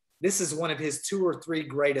me, this is one of his 2 or 3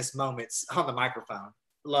 greatest moments on the microphone.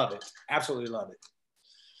 Love it. Absolutely love it.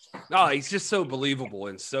 Oh, he's just so believable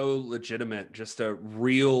and so legitimate, just a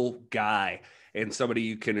real guy and somebody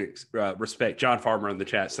you can respect. John Farmer in the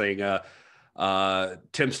chat saying,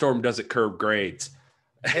 Tim Storm doesn't curb grades.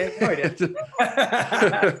 Hey, no, he didn't.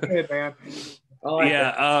 Good, man.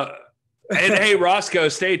 Yeah. And hey, Roscoe,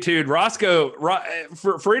 stay tuned. Roscoe,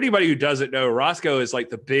 for anybody who doesn't know, Roscoe is like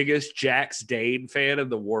the biggest Jax Dane fan in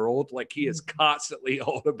the world. Like he is constantly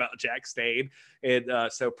on about Jax Dane. And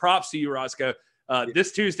so props to you, Roscoe.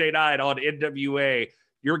 This Tuesday night on NWA,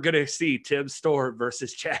 you're going to see Tim Storm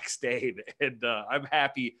versus Jax Dane. And I'm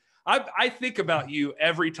happy. I think about you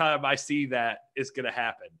every time I see that is going to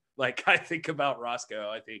happen. Like I think about Roscoe.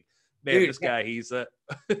 I think, man, dude, this guy, he's a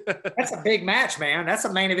that's a big match, man. That's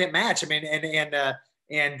a main event match. I mean,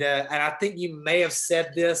 and I think you may have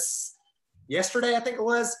said this yesterday. I think it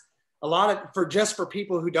was for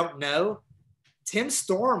people who don't know, Tim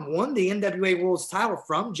Storm won the NWA World's title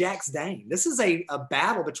from Jax Dane. This is a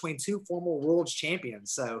battle between 2 former world's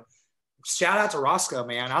champions. So shout out to Roscoe,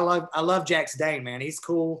 man. I love Jax Dane, man. He's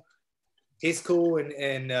cool.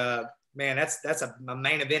 And man, that's a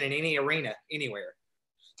main event in any arena, anywhere.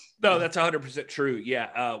 No, that's 100% true.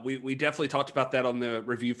 Yeah, we definitely talked about that on the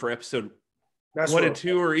review for episode 1 and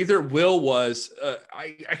 2, or either Will was.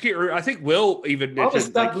 I can't remember. I think Will even mentioned. All the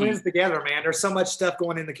stuff blends together, man. There's so much stuff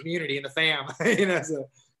going in the community, in the fam. So.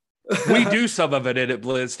 We do some of it, and it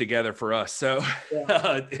blends together for us. So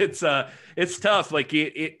yeah. It's tough. Like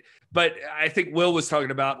it. But I think Will was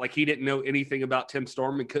talking about like he didn't know anything about Tim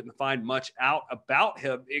Storm and couldn't find much out about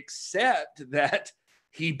him except that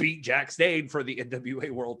he beat Jax Dane for the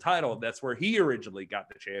NWA World title. And that's where he originally got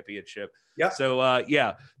the championship. Yeah. So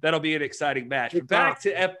yeah, that'll be an exciting match. Back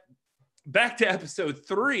to episode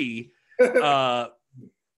 3.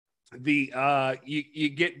 You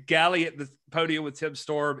get Galley at the podium with Tim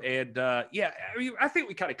Storm, and yeah, I mean, I think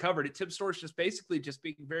we kind of covered it. Tim Storm's just basically just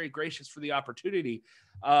being very gracious for the opportunity.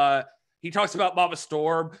 He talks about Mama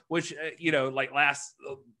Storm, which like last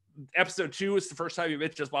episode 2 was the first time he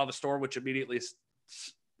mentioned Mama Storm, which immediately is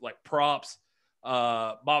like props.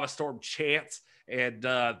 Mama Storm chants, and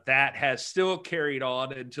that has still carried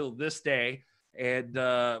on until this day. And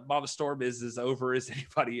Mama Storm is as over as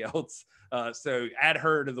anybody else. So add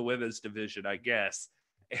her to the women's division, I guess.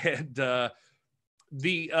 And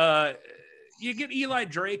you get Eli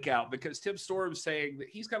Drake out because Tim Storm's saying that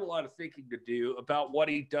he's got a lot of thinking to do about what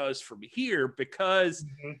he does from here, because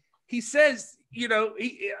he says,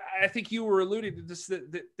 I think you were alluding to this,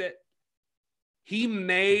 that he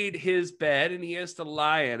made his bed and he has to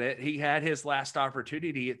lie in it. He had his last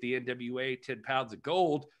opportunity at the NWA 10 pounds of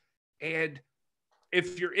gold. And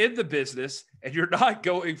if you're in the business and you're not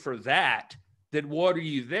going for that, then what are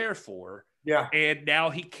you there for? Yeah. And now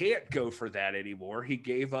he can't go for that anymore. He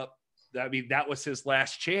gave up. I mean, that was his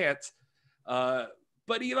last chance.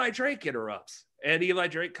 But Eli Drake interrupts, and Eli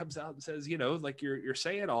Drake comes out and says, like you're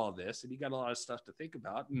saying all of this and you got a lot of stuff to think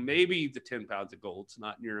about. And maybe the 10 pounds of gold's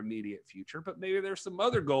not in your immediate future, but maybe there's some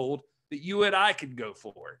other gold that you and I can go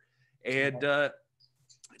for. And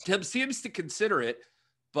Tim seems to consider it,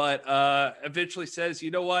 but eventually says,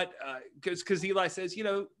 you know what? Because Eli says,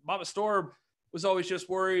 Mama Storm was always just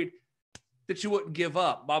worried that you wouldn't give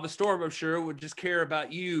up. Mama Storm, I'm sure, would just care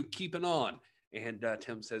about you keeping on. And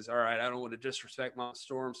Tim says, all right, I don't want to disrespect Mama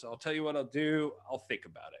Storm, so I'll tell you what I'll do. I'll think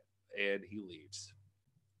about it. And he leaves.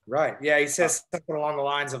 Right. Yeah, he says something along the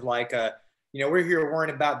lines of like, we're here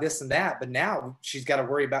worrying about this and that, but now she's got to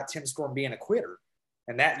worry about Tim Storm being a quitter.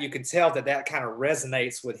 And that you can tell that kind of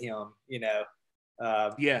resonates with him,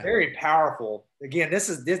 Yeah. Very powerful. Again,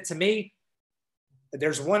 this to me,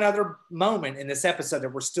 there's one other moment in this episode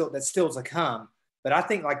that's still to come, but I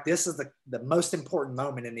think like this is the most important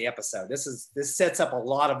moment in the episode. This sets up a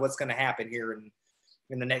lot of what's going to happen here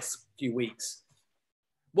in the next few weeks.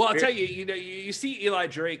 Well, I'll tell you, you see Eli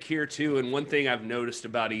Drake here too. And one thing I've noticed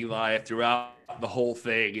about Eli throughout the whole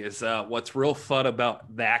thing is what's real fun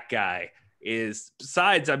about that guy is,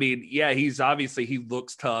 besides, I mean, yeah, he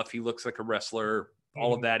looks tough. He looks like a wrestler,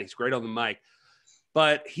 all of that. He's great on the mic,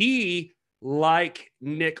 but he, like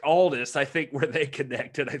Nick Aldis, I think where they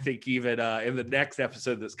connected, I think even in the next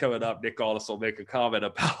episode that's coming up, Nick Aldis will make a comment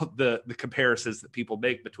about the comparisons that people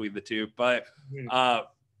make between the two. But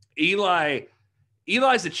Eli's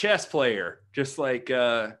a chess player, just like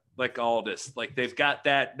Aldis. Like they've got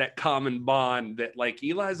that common bond that like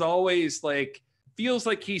Eli's always like feels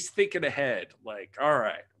like he's thinking ahead. Like, all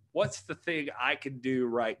right, what's the thing I can do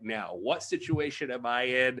right now? What situation am I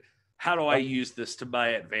in? How do I use this to my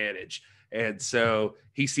advantage? And so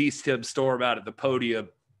he sees Tim Storm out at the podium.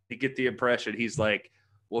 You get the impression he's like,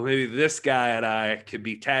 well, maybe this guy and I can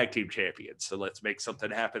be tag team champions. So let's make something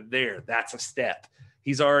happen there. That's a step.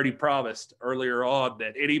 He's already promised earlier on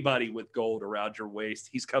that anybody with gold around your waist,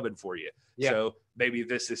 he's coming for you. Yeah. So maybe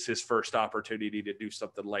this is his first opportunity to do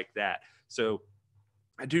something like that. So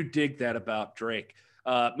I do dig that about Drake.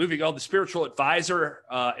 Moving on, the Spiritual Advisor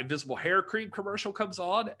Invisible Hair Cream commercial comes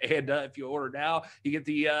on. And if you order now, you get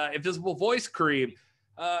the Invisible Voice Cream.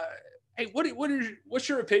 Hey, what's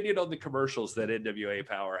your opinion on the commercials that NWA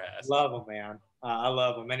Power has? Love them, man. I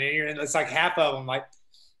love them. And it's like half of them, like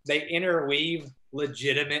they interweave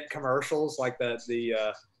legitimate commercials, like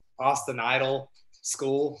the Austin Idol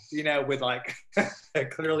school, with like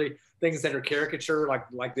clearly things that are caricature,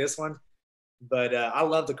 like this one. But I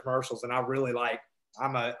love the commercials, and I really like.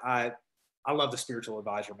 I love the Spiritual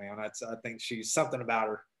Advisor, man. I think she's something about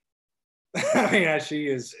her. I mean, she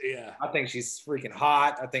is. Yeah. I think she's freaking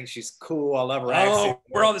hot. I think she's cool. I love her accent. Oh,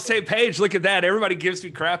 we're on the same page. Look at that. Everybody gives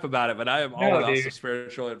me crap about it, but I am all about the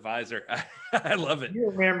Spiritual Advisor. I love it. You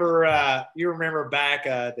remember back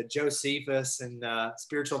the Josephus and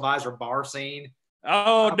Spiritual Advisor bar scene.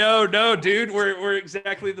 Oh no, dude. We're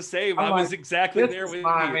exactly the same. I was exactly there with you.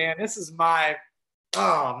 Man, this is my.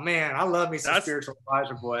 Oh man, I love me some Spiritual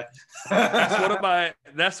Advisor, boy.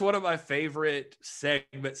 That's one of my favorite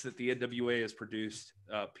segments that the NWA has produced.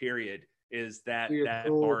 Period. Is that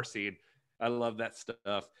cool. Bar scene? I love that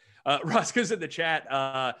stuff. Roscoe's in the chat.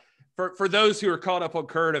 For those who are caught up on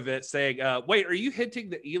current events, saying, "Wait, are you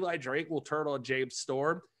hinting that Eli Drake will turn on James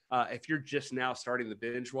Storm?" If you're just now starting the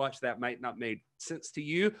binge watch, that might not make sense to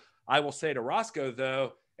you. I will say to Roscoe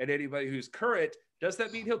though, and anybody who's current. Does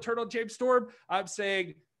that mean he'll turn on James Storm? I'm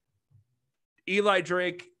saying Eli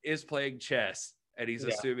Drake is playing chess, and he's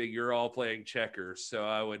assuming you're all playing checkers. So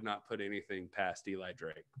I would not put anything past Eli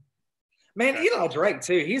Drake. Man, Eli Drake,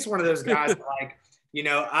 too. He's one of those guys like,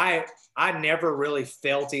 I never really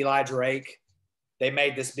felt Eli Drake. They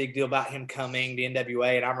made this big deal about him coming to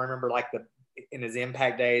NWA, and I remember like in his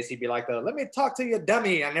Impact days, he'd be like, let me talk to you,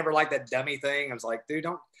 dummy. I never liked that dummy thing. I was like, dude,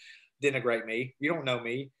 don't denigrate me. You don't know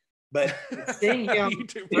me. But seeing him,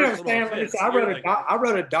 I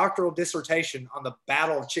wrote a doctoral dissertation on the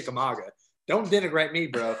Battle of Chickamauga. Don't denigrate me,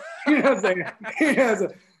 bro. You know what I'm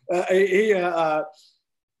saying?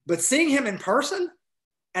 But seeing him in person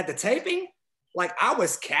at the taping, like I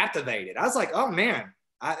was captivated. I was like, oh man,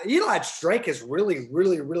 Eli Drake has really,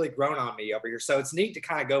 really, really grown on me over here. So it's neat to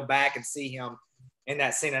kind of go back and see him in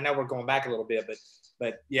that scene. I know we're going back a little bit,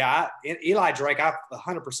 but yeah, Eli Drake, I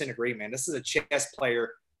 100% agree, man. This is a chess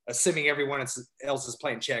player. Assuming everyone else is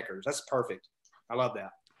playing checkers. That's perfect. I love that.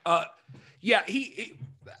 Yeah,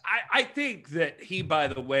 I think that he, by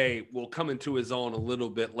the way, will come into his own a little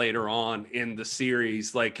bit later on in the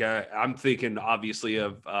series. Like I'm thinking obviously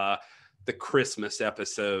of the Christmas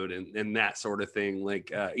episode and that sort of thing.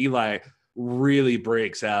 Like Eli really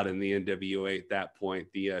breaks out in the NWA at that point.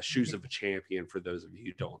 The Shoes of a Champion, for those of you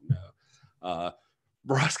who don't know.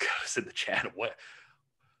 Roscoe's in the chat. What?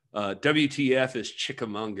 WTF is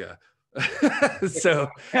Chickamauga. So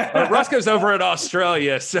Roscoe's over in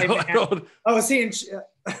Australia. So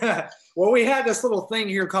well, we had this little thing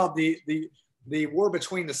here called the war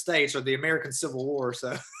between the states, or the American Civil War.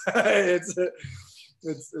 So it's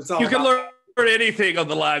all you can learn anything on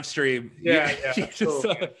the live stream. Yeah, that's cool.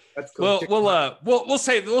 That's cool. Well, we'll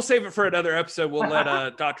save it for another episode. We'll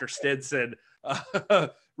let Dr. Stinson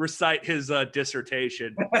recite his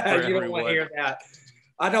dissertation. You don't want to hear that.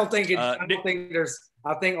 I don't think my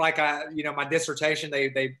dissertation,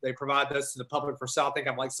 they provide this to the public for sale. I think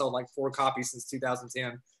I've sold 4 copies since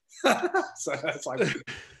 2010. So that's like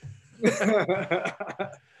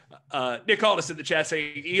Nick Aldis in the chat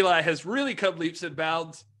saying Eli has really come leaps and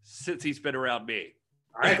bounds since he's been around me.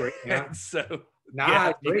 I agree. Yeah. So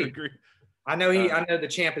I agree. I know the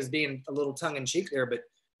champ is being a little tongue in cheek there, but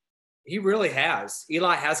he really has.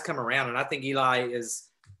 Eli has come around, and I think Eli is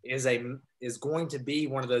going to be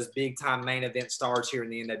one of those big time main event stars here in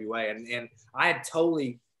the NWA. And I had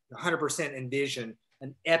totally 100% envisioned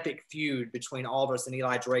an epic feud between Aldis and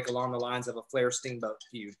Eli Drake along the lines of a Flair Steamboat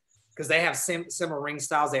feud, because they have similar ring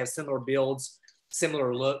styles. They have similar builds,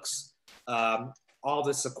 similar looks.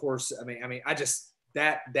 Aldis, of course, I just,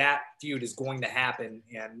 that feud is going to happen.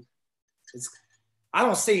 And I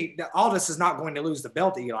don't see Aldis is not going to lose the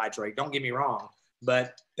belt to Eli Drake. Don't get me wrong,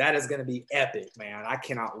 but that is going to be epic, man. I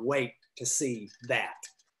cannot wait to see that.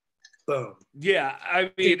 Boom. Yeah,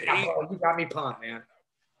 I mean, you got me pumped, man.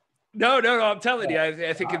 No. I'm telling you,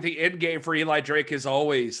 I think the end game for Eli Drake is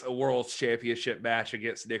always a world championship match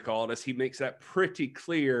against Nick Aldis. He makes that pretty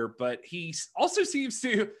clear, but he also seems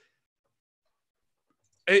to.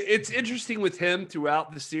 It's interesting with him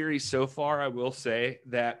throughout the series so far. I will say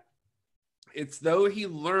that it's though he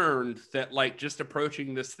learned that like just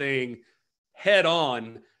approaching this thing head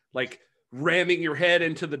on, like ramming your head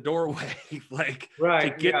into the doorway, like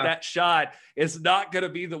to get that shot is not going to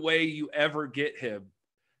be the way you ever get him.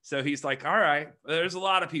 So he's like, all right, there's a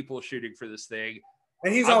lot of people shooting for this thing.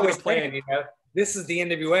 And he's always playing, this is the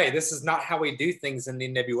NWA. This is not how we do things in the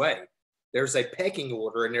NWA. There's a pecking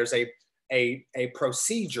order and there's a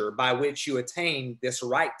procedure by which you attain this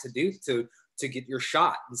right to get your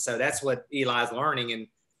shot. And so that's what Eli's learning. And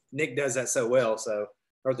Nick does that so well. So,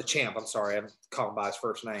 or the champ, I'm sorry. I'm calling by his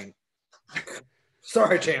first name.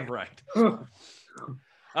 Sorry, champ. Right.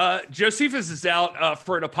 Josephus is out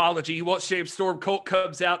for an apology. He wants James Storm. Colt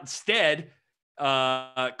comes out instead.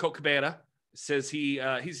 Colt Cabana says he's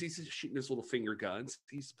shooting his little finger guns.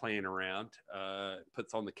 He's playing around.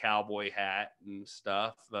 Puts on the cowboy hat and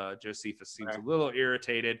stuff. Josephus seems a little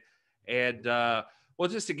irritated. And well,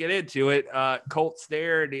 just to get into it, Colt's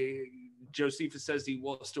there. And Josephus says he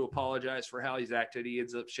wants to apologize for how he's acted. He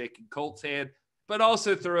ends up shaking Colt's hand, but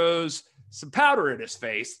also throws some powder in his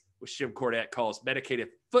face, which Jim Cornette calls medicated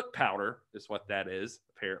foot powder, is what that is,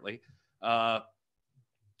 apparently.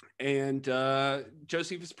 And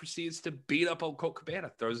Josephus proceeds to beat up on Colt Cabana,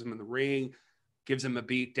 throws him in the ring, gives him a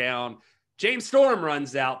beat down. James Storm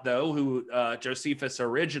runs out, though, who Josephus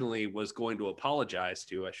originally was going to apologize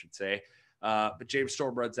to, I should say. But James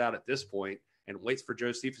Storm runs out at this point and waits for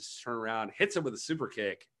Josephus to turn around, hits him with a super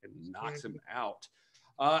kick, and knocks him out.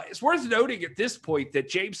 It's worth noting at this point that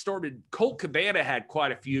James Storm and Colt Cabana had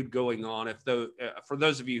quite a feud going on. For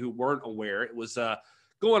those of you who weren't aware, it was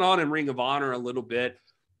going on in Ring of Honor a little bit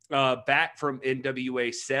back from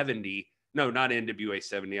NWA 70. No, not NWA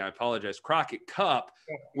 70. I apologize. Crockett Cup,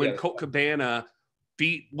 when Colt Cabana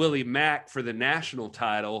beat Willie Mack for the national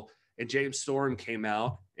title, and James Storm came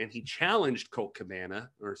out and he challenged Colt Cabana,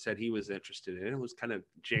 or said he was interested in it. It was kind of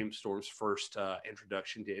James Storm's first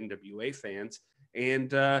introduction to NWA fans. And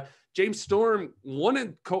James Storm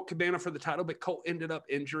wanted Colt Cabana for the title, but Colt ended up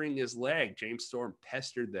injuring his leg. James Storm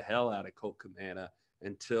pestered the hell out of Colt Cabana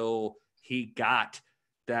until he got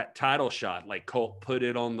that title shot. Like Colt put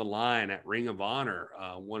it on the line at Ring of Honor,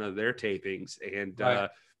 one of their tapings, and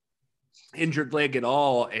injured leg and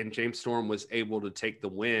all. And James Storm was able to take the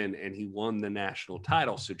win, and he won the national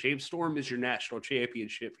title. So James Storm is your national champion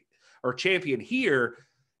here.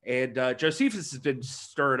 And Josephus has been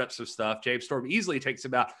stirring up some stuff. James Storm easily takes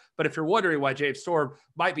him out. But if you're wondering why James Storm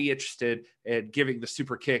might be interested in giving the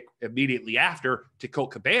super kick immediately after to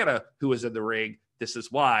Colt Cabana, who was in the ring, this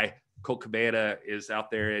is why. Colt Cabana is out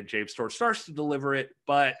there and James Storm starts to deliver it,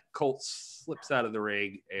 but Colt slips out of the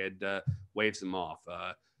ring and waves him off.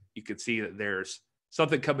 You can see that there's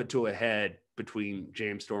something coming to a head between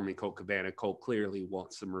James Storm and Colt Cabana. Colt clearly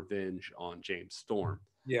wants some revenge on James Storm.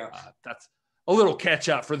 Yeah. That's a little catch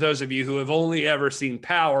up for those of you who have only ever seen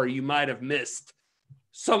Power. You might have missed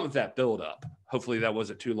some of that build up. Hopefully that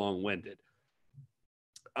wasn't too long winded.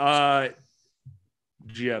 Do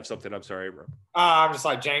you have something? I'm sorry, bro. I'm just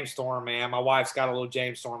like James Storm, man. My wife's got a little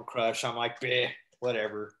James Storm crush. I'm like,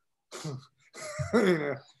 whatever.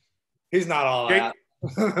 He's not all that.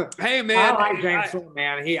 Hey, man. I like James Storm,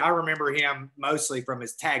 man. I remember him mostly from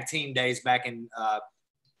his tag team days back in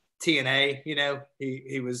TNA. You know,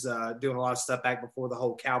 he was doing a lot of stuff back before the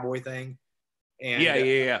whole cowboy thing. And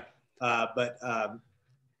yeah. But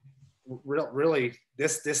really,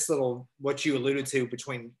 this little what you alluded to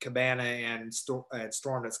between Cabana and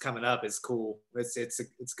Storm that's coming up is cool. It's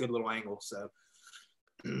a good little angle. So.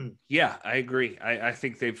 Yeah, I agree. I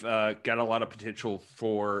think they've got a lot of potential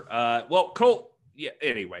for Colt. Yeah.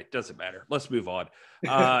 Anyway, doesn't matter. Let's move on.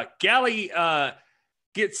 Galley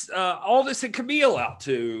gets Aldis and Camille out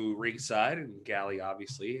to ringside, and Galley,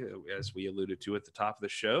 obviously, as we alluded to at the top of the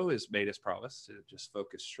show, has made his promise to just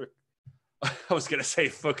focus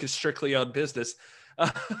strictly on business,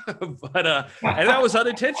 but and that was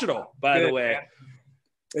unintentional, by the way.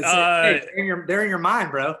 They're in your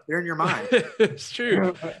mind, bro. They're in your mind. It's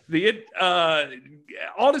true.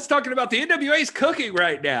 Aldis talking about the NWA's cooking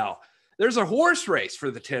right now. There's a horse race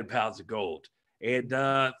for the 10 pounds of gold. And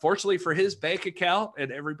fortunately for his bank account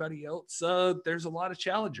and everybody else, there's a lot of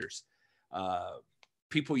challengers.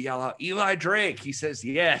 People yell out Eli Drake. He says,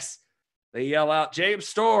 yes. They yell out James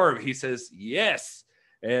Storm. He says, yes.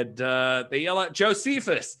 And they yell out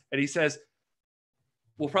Josephus. And he says,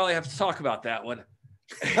 we'll probably have to talk about that one.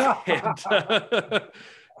 And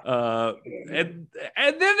And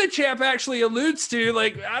then the champ actually alludes to,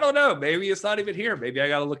 like, I don't know, maybe it's not even here. Maybe I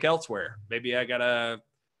got to look elsewhere. Maybe I got to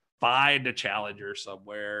find a challenger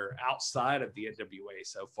somewhere outside of the NWA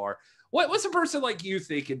so far. What's a person like you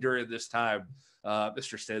thinking during this time,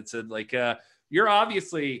 Mr. Stinson? Like, you're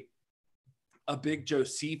obviously a big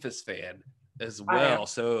Josephus fan as well.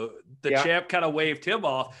 So the champ kind of waved him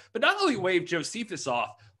off, but not only waved Josephus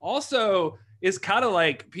off, also is kind of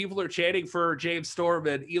like people are chanting for James Storm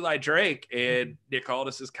and Eli Drake, and Nick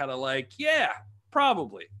Aldis is kind of like, yeah,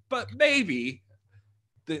 probably, but maybe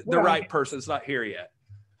the right person's not here yet.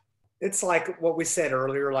 It's like what we said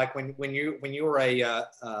earlier, like when you're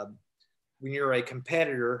a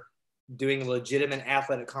competitor doing legitimate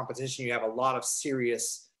athletic competition, you have a lot of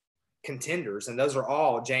serious contenders, and those are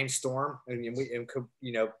all James Storm. And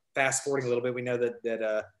fast forwarding a little bit, we know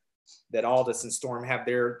that Aldis and Storm have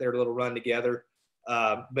their little run together.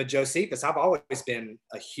 But Josephus, I've always been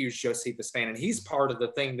a huge Josephus fan, and he's part of the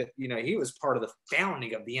thing that, he was part of the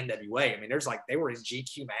founding of the NWA. I mean, they were in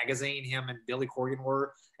GQ magazine, him and Billy Corgan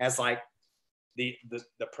were, as like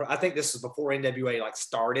I think this was before NWA like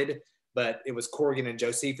started, but it was Corgan and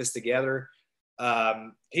Josephus together.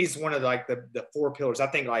 He's one of like the four pillars. I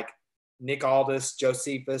think like Nick Aldis,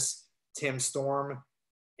 Josephus, Tim Storm,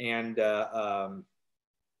 and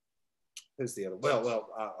who's the other? Well,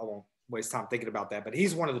 I won't waste time thinking about that, but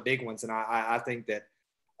he's one of the big ones. And I think that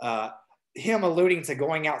him alluding to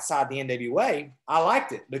going outside the NWA, I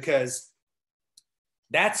liked it, because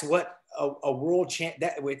that's what a world champ,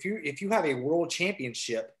 that if you have a world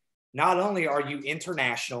championship, not only are you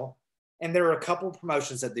international, and there are a couple of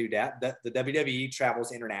promotions that do that. The WWE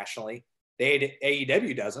travels internationally. The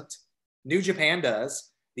AEW doesn't. New Japan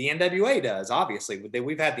does. The NWA does, obviously.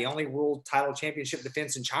 We've had the only world title championship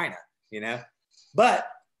defense in China, But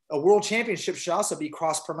a world championship should also be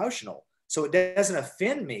cross-promotional. So it doesn't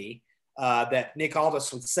offend me that Nick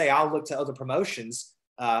Aldis would say, I'll look to other promotions.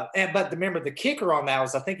 But remember, the kicker on that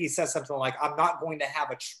was, I think he said something like, I'm not going to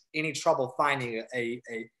have any trouble finding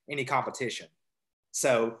any competition.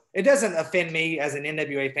 So it doesn't offend me as an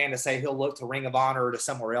NWA fan to say he'll look to Ring of Honor or to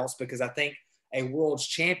somewhere else, because I think a world's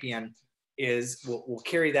champion will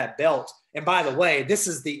carry that belt. And by the way, this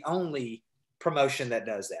is the only promotion that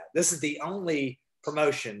does that. This is the only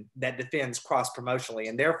promotion that defends cross-promotionally.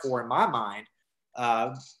 And therefore, in my mind,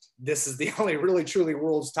 this is the only really, truly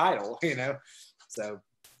world's title, So,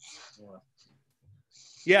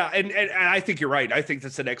 yeah, and I think you're right. I think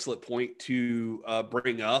that's an excellent point to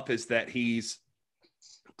bring up, is that he's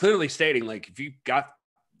clearly stating, like, if you got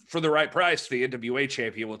for the right price, the NWA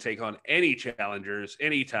champion will take on any challengers,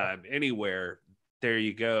 anytime, anywhere. There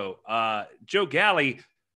you go. Joe Galli,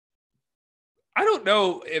 I don't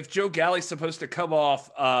know if Joe Galli's supposed to come off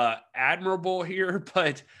admirable here,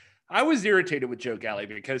 but I was irritated with Joe Galli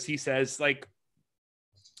because he says, like,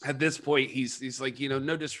 at this point, he's like,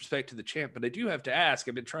 no disrespect to the champ, but I do have to ask.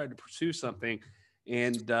 I've been trying to pursue something,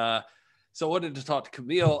 and so I wanted to talk to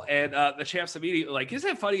Camille, and the champ's immediately like, isn't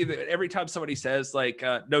it funny that every time somebody says like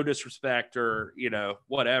no disrespect or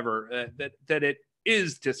whatever, that it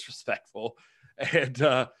is disrespectful, and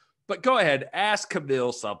but go ahead, ask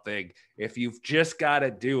Camille something if you've just got to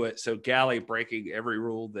do it. So Galli, breaking every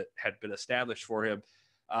rule that had been established for him,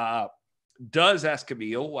 does ask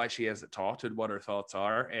Camille why she hasn't talked and what her thoughts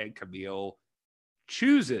are, and Camille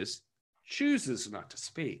chooses not to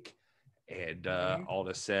speak, and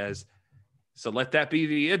Aldis says, so let that be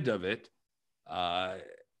the end of it.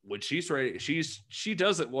 When she's ready, she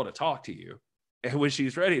doesn't want to talk to you, and when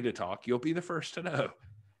she's ready to talk, you'll be the first to know,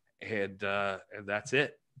 and that's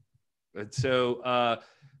it. And so,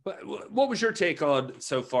 what was your take on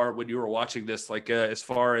so far when you were watching this? Like, as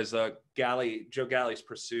far as Joe Galli's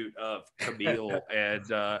pursuit of Camille and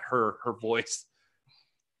her voice.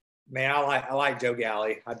 Man, I like Joe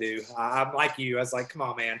Galli. I do. I'm like you. I was like, come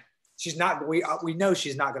on, man. She's not. We know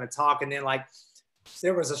she's not going to talk. And then, like,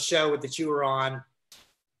 there was a show that you were on.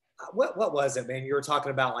 What was it, man? You were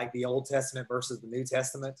talking about like the Old Testament versus the New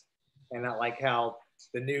Testament, and that, like, how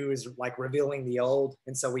the new is like revealing the old.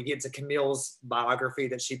 And so we get to Camille's biography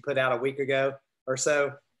that she put out a week ago or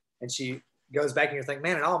so, and she goes back and you think,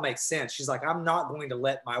 man, it all makes sense. She's like, I'm not going to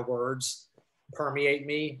let my words permeate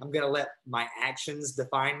me. I'm going to let my actions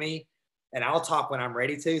define me, and I'll talk when I'm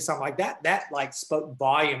ready to. So I'm like, that like spoke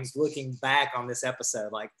volumes looking back on this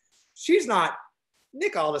episode. Like,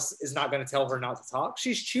 Nick Aldis is not going to tell her not to talk.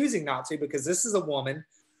 She's choosing not to, because this is a woman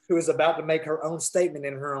who is about to make her own statement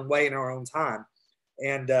in her own way, in her own time.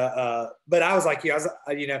 And but I was like,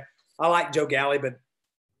 I like Joe Galli, but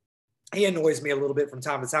he annoys me a little bit from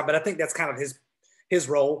time to time. But I think that's kind of his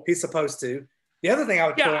role. He's supposed to. The other thing I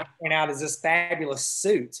would point out is this fabulous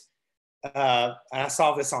suit. And I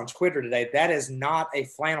saw this on Twitter today. That is not a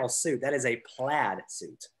flannel suit. That is a plaid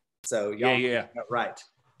suit. So y'all right.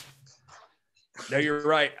 No, you're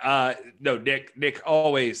right. No, Nick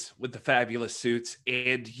always with the fabulous suits.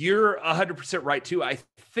 And you're 100% right, too. I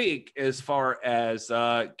think as far as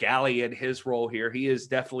Gally and his role here, he is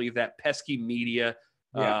definitely that pesky media,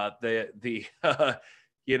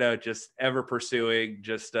 just ever pursuing,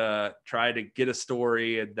 just trying to get a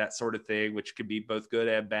story and that sort of thing, which can be both good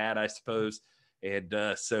and bad, I suppose. And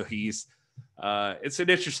so he's it's an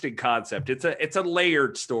interesting concept. It's a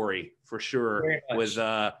layered story for sure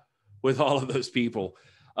with all of those people.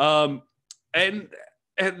 And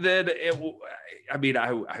then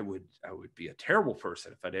I would be a terrible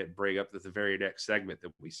person if I didn't bring up that the very next segment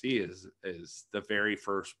that we see is the very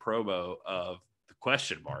first promo of the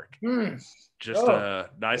question mark. Just a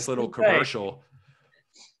nice little commercial.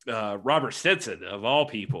 Robert Stinson, of all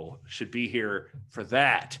people, should be here for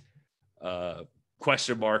that.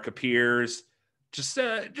 Question mark appears. Just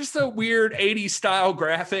a weird 80s style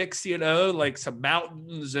graphics, like some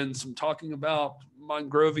mountains and some talking about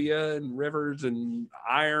Monrovia and rivers and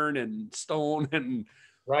iron and stone and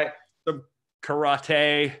some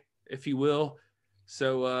karate, if you will.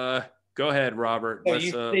 So go ahead, Robert.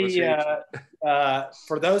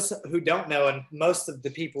 For those who don't know, and most of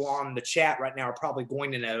the people on the chat right now are probably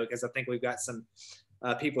going to know, because I think we've got some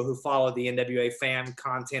people who follow the NWA fan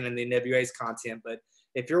content and the NWA's content, but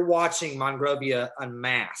if you're watching Monrovia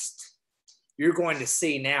Unmasked, you're going to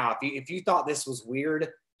see now, if you thought this was weird,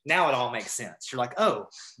 now it all makes sense. You're like, oh,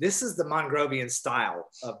 this is the Mongrovian style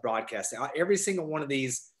of broadcasting. Every single one of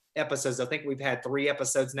these episodes, I think we've had 3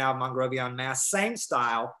 episodes now of Monrovia Unmasked, same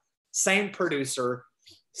style, same producer,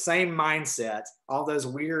 same mindset, all those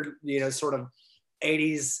weird, sort of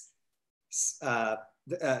 80s,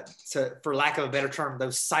 for lack of a better term,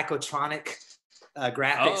 those psychotronic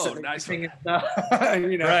graphics. Oh, nice one.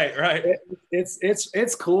 Right.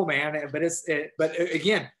 It's cool, man. But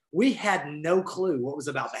again, we had no clue what was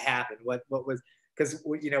about to happen. What was, because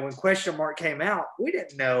when question mark came out, we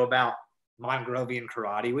didn't know about Mongrovian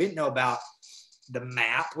karate. We didn't know about the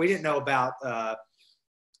map. We didn't know about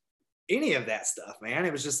any of that stuff, man.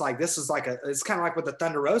 It was just like, it's kind of like with the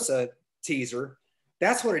Thunder Rosa teaser.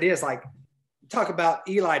 That's what it is. Like, talk about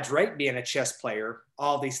Eli Drake being a chess player,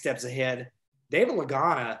 all these steps ahead. David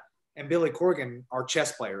Lagana and Billy Corgan are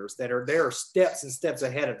chess players that are steps and steps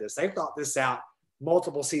ahead of this. They've thought this out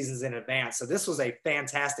multiple seasons in advance. So this was a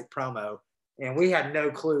fantastic promo, and we had no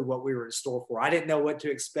clue what we were in store for. I didn't know what to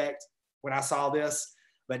expect when I saw this,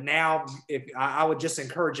 but now I would just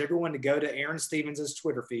encourage everyone to go to Aaron Stevens'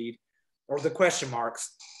 Twitter feed or the question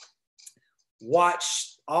marks,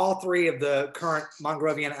 watch all 3 of the current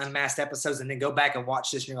Mongrovian Unmasked episodes, and then go back and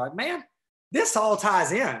watch this. And you're like, man, this all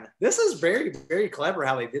ties in. This is very, very clever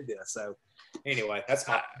how they did this. So anyway, that's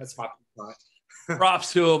my point.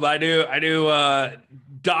 Props to him. I knew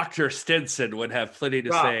Dr. Stinson would have plenty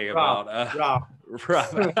to say about Rob.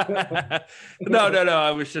 No.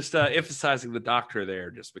 I was just emphasizing the doctor there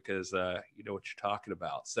just because you know what you're talking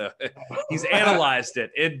about. So he's analyzed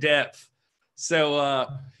it in depth. So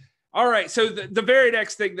all right. So the very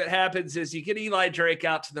next thing that happens is you get Eli Drake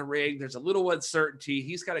out to the ring. There's a little uncertainty.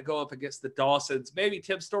 He's got to go up against the Dawsons. Maybe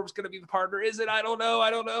Tim Storm's going to be the partner. Is it? I don't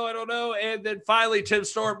know. And then finally Tim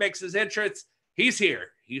Storm makes his entrance. He's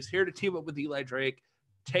here. He's here to team up with Eli Drake,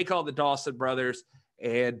 take on the Dawson brothers.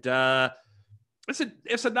 And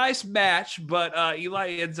it's a nice match, but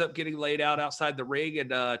Eli ends up getting laid out outside the ring,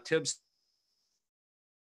 and Tim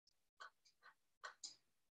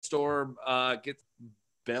Storm gets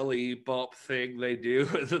belly bump thing they do,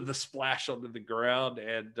 the splash onto the ground,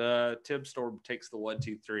 and Tim Storm takes the 1,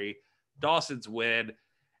 2, 3. Dawson's win,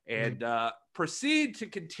 and proceed to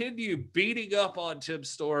continue beating up on Tim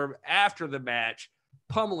Storm after the match,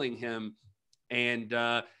 pummeling him. And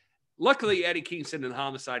luckily, Eddie Kingston and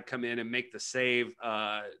Homicide come in and make the save,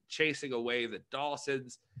 chasing away the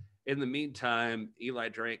Dawsons. In the meantime, Eli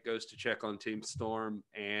Drake goes to check on Tim Storm,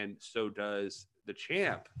 and so does the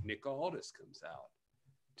champ. Nick Aldis comes out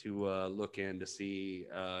to look in to see,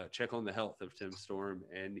 check on the health of Tim Storm.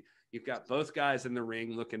 And you've got both guys in the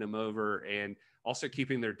ring looking him over and also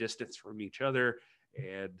keeping their distance from each other.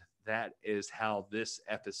 And that is how this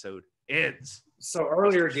episode ends. So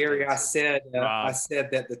earlier, Gary, I said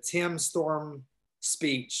that the Tim Storm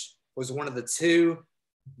speech was one of the 2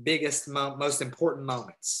 biggest, most important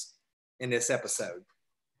moments in this episode.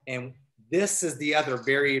 And this is the other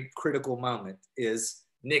very critical moment, is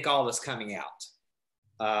Nick Aldis coming out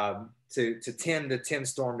to tend to Tim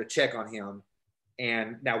Storm, to check on him.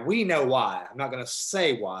 And now we know why. I'm not going to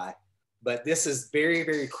say why, but this is very,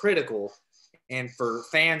 very critical. And for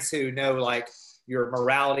fans who know like your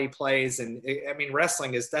morality plays, and I mean,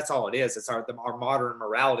 wrestling that's all it is. It's our modern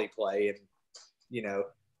morality play. And, you know,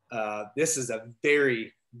 this is a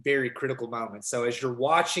very, very critical moment. So as you're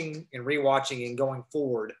watching and rewatching and going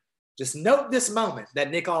forward, just note this moment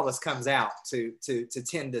that Nick Aldis comes out to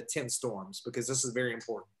tend to Tim Storms, because this is very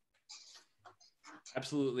important.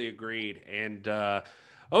 Absolutely agreed. And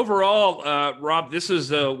overall, Rob, this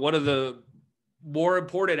is one of the more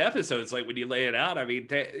important episodes. Like when you lay it out, I mean,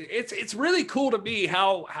 it's really cool to me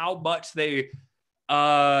how much they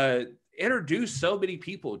introduce so many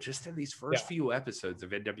people just in these first few episodes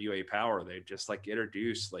of NWA Power. They've just like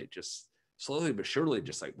introduced, like just slowly but surely,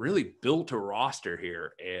 just like really built a roster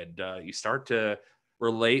here, and you start to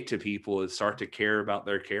relate to people and start to care about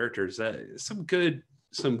their characters. Some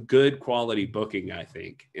good quality booking, I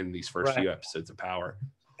think, in these first few episodes of Power.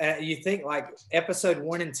 You think like episode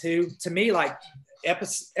 1 and 2, to me, like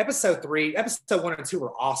episode 3, episode 1 and 2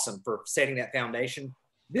 were awesome for setting that foundation.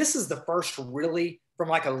 This is the first really, from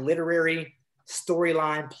like a literary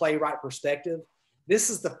storyline playwright perspective, this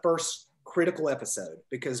is the first critical episode,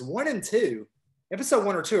 because 1 and 2, episode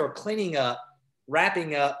 1 or 2 are cleaning up,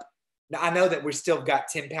 wrapping up. Now I know that we still got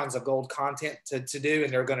 10 pounds of gold content to do,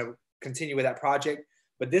 and they're going to continue with that project,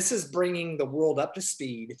 but this is bringing the world up to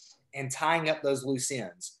speed and tying up those loose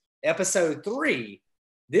ends. Episode 3,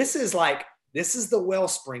 this is the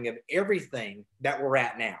wellspring of everything that we're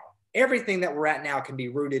at now. Everything that we're at now can be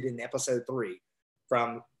rooted in episode 3,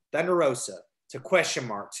 from Thunder Rosa to Question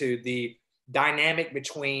Mark to the dynamic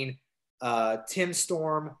between Tim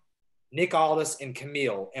Storm, Nick Aldis, and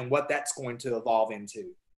Camille, and what that's going to evolve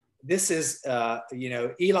into. This is,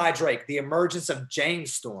 Eli Drake, the emergence of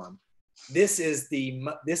James Storm. This is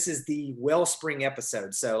the wellspring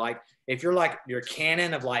episode. So like, if you're like your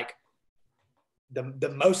canon of like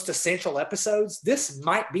the most essential episodes, this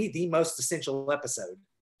might be the most essential episode.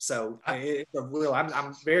 So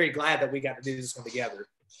I'm very glad that we got to do this one together.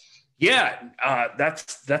 Yeah,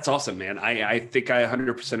 that's awesome, man. I think I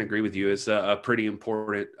 100% agree with you. It's a pretty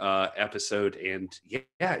important episode, and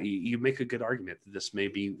yeah, you make a good argument that this may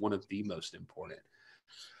be one of the most important.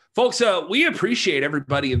 Folks, we appreciate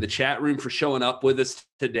everybody in the chat room for showing up with us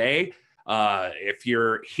today. If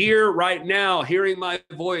you're here right now hearing my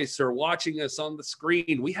voice or watching us on the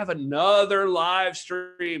screen, we have another live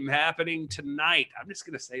stream happening tonight. I'm just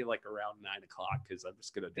going to say like around 9 o'clock, because I'm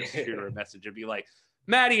just going to shoot her a message and be like,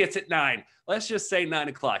 Maddie, it's at 9. Let's just say 9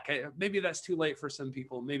 o'clock. Maybe that's too late for some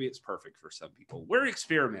people. Maybe it's perfect for some people. We're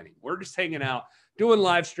experimenting. We're just hanging out, doing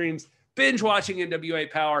live streams, binge watching NWA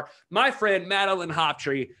Power. My friend Madeline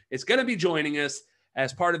Hoptree is going to be joining us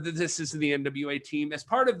as part of This Is the NWA team, as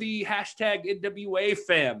part of the hashtag NWA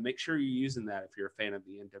fam. Make sure you're using that if you're a fan of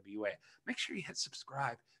the NWA. Make sure you hit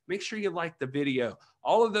subscribe. Make sure you like the video.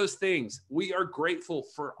 All of those things. We are grateful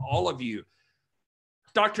for all of you.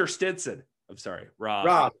 Dr. Stinson. I'm sorry,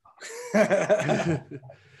 Rob.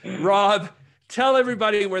 Rob, tell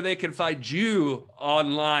everybody where they can find you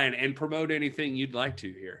online and promote anything you'd like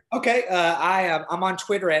to here. Okay, I'm on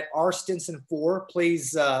Twitter at rstinson4.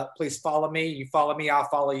 Please follow me. You follow me, I'll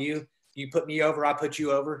follow you. You put me over, I put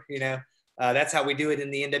you over. You know, that's how we do it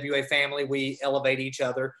in the NWA family. We elevate each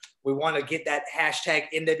other. We want to get that hashtag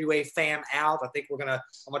NWA fam out. I think I'm gonna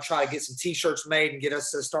try to get some T-shirts made and get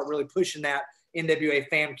us to start really pushing that NWA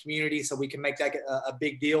fam community, so we can make that a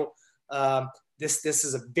big deal. This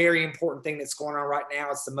is a very important thing that's going on right now.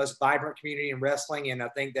 It's the most vibrant community in wrestling, and I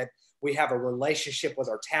think that we have a relationship with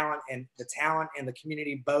our talent, and the talent and the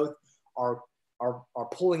community both are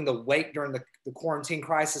pulling the weight during the quarantine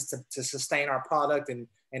crisis to sustain our product and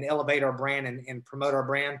elevate our brand and promote our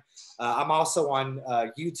brand. I'm also on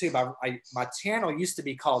YouTube. My channel used to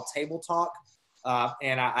be called Table Talk.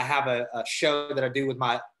 And I have a show that I do with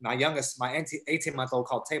my 18-month-old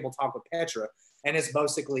called Table Talk with Petra. And it's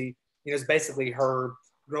basically her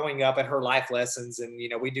growing up and her life lessons. And,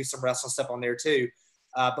 we do some wrestling stuff on there too.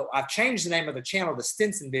 But I've changed the name of the channel to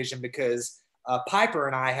Stinson Vision, because Piper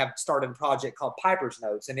and I have started a project called Piper's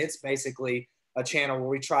Notes. And it's basically a channel where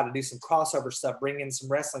we try to do some crossover stuff, bring in some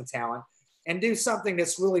wrestling talent, and do something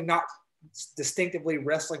that's really not distinctively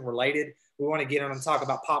wrestling related. We want to get on and talk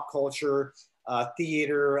about pop culture,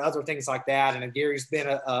 theater, other things like that. And Gary's been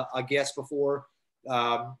a guest before.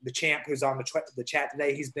 The Champ, who's on the chat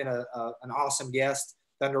today, he's been an awesome guest.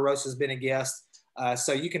 Thunder Rosa's been a guest.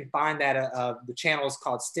 So you can find that the channel is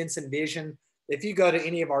called Stinson Vision. If you go to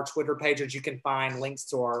any of our Twitter pages, you can find links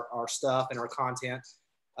to our stuff and our content.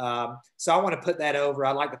 So I want to put that over.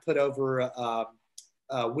 I'd like to put over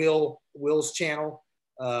Will's channel.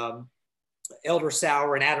 Elder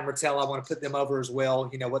Sauer and Adam Rotella, I want to put them over as well.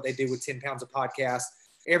 You know, what they do with 10 Pounds of Podcast,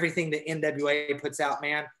 everything that NWA puts out,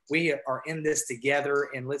 man, we are in this together,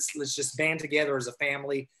 and let's just band together as a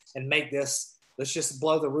family and make this, let's just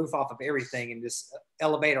blow the roof off of everything and just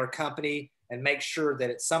elevate our company and make sure that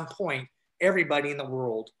at some point, everybody in the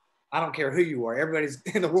world, I don't care who you are, everybody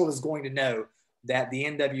in the world is going to know that the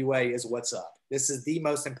NWA is what's up. This is the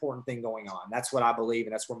most important thing going on. That's what I believe,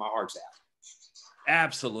 and that's where my heart's at.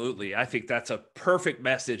 Absolutely. I think that's a perfect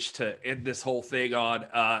message to end this whole thing on.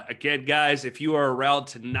 Again, guys, if you are around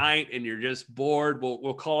tonight and you're just bored,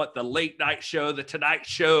 we'll call it the late night show, the Tonight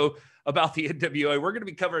Show about the NWA. We're going to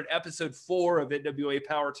be covering episode 4 of NWA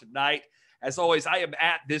Power tonight. As always, I am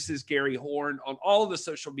at This Is Gary Horn on all of the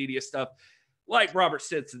social media stuff. Like Robert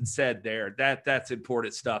Stinson said there, that's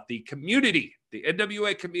important stuff. The community, the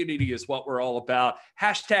NWA community is what we're all about.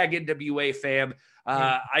 Hashtag NWA fam.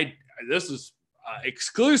 This is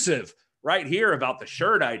exclusive right here about the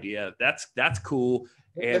shirt idea. That's cool.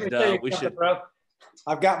 And we should. Bro.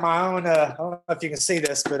 I've got my own. I don't know if you can see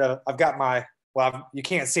this, but I've got my. Well, you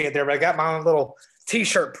can't see it there, but I got my own little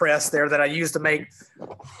T-shirt press there that I use to make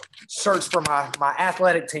shirts for my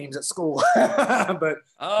athletic teams at school. But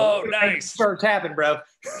nice shirts happen, bro.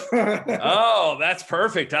 Oh, that's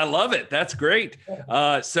perfect. I love it. That's great.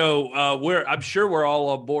 I'm sure we're all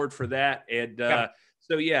on board for that. And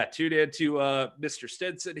so yeah, tune in to Mr.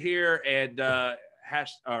 Stinson here and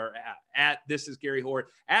at This Is Gary Horn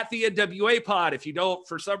at the NWA Pod. If you don't,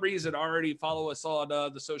 for some reason, already follow us on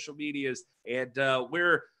the social medias, and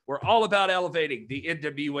we're all about elevating the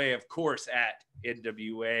NWA, of course, at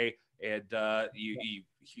NWA, and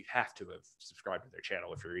you have to have subscribed to their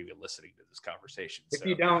channel if you're even listening to this conversation. If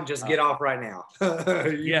you don't, just get off right now.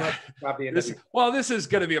 This is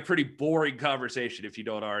going to be a pretty boring conversation if you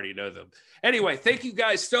don't already know them. Anyway, thank you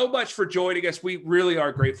guys so much for joining us. We really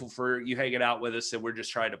are grateful for you hanging out with us, and we're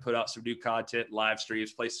just trying to put out some new content, live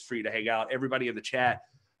streams, places for you to hang out. Everybody in the chat,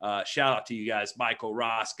 shout out to you guys. Michael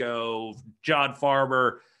Roscoe, John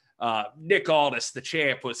Farmer, Nick Aldis, the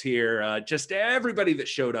champ, was here. Just everybody that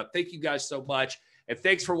showed up. Thank you guys so much. And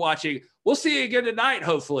thanks for watching. We'll see you again tonight,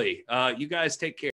 hopefully. You guys take care.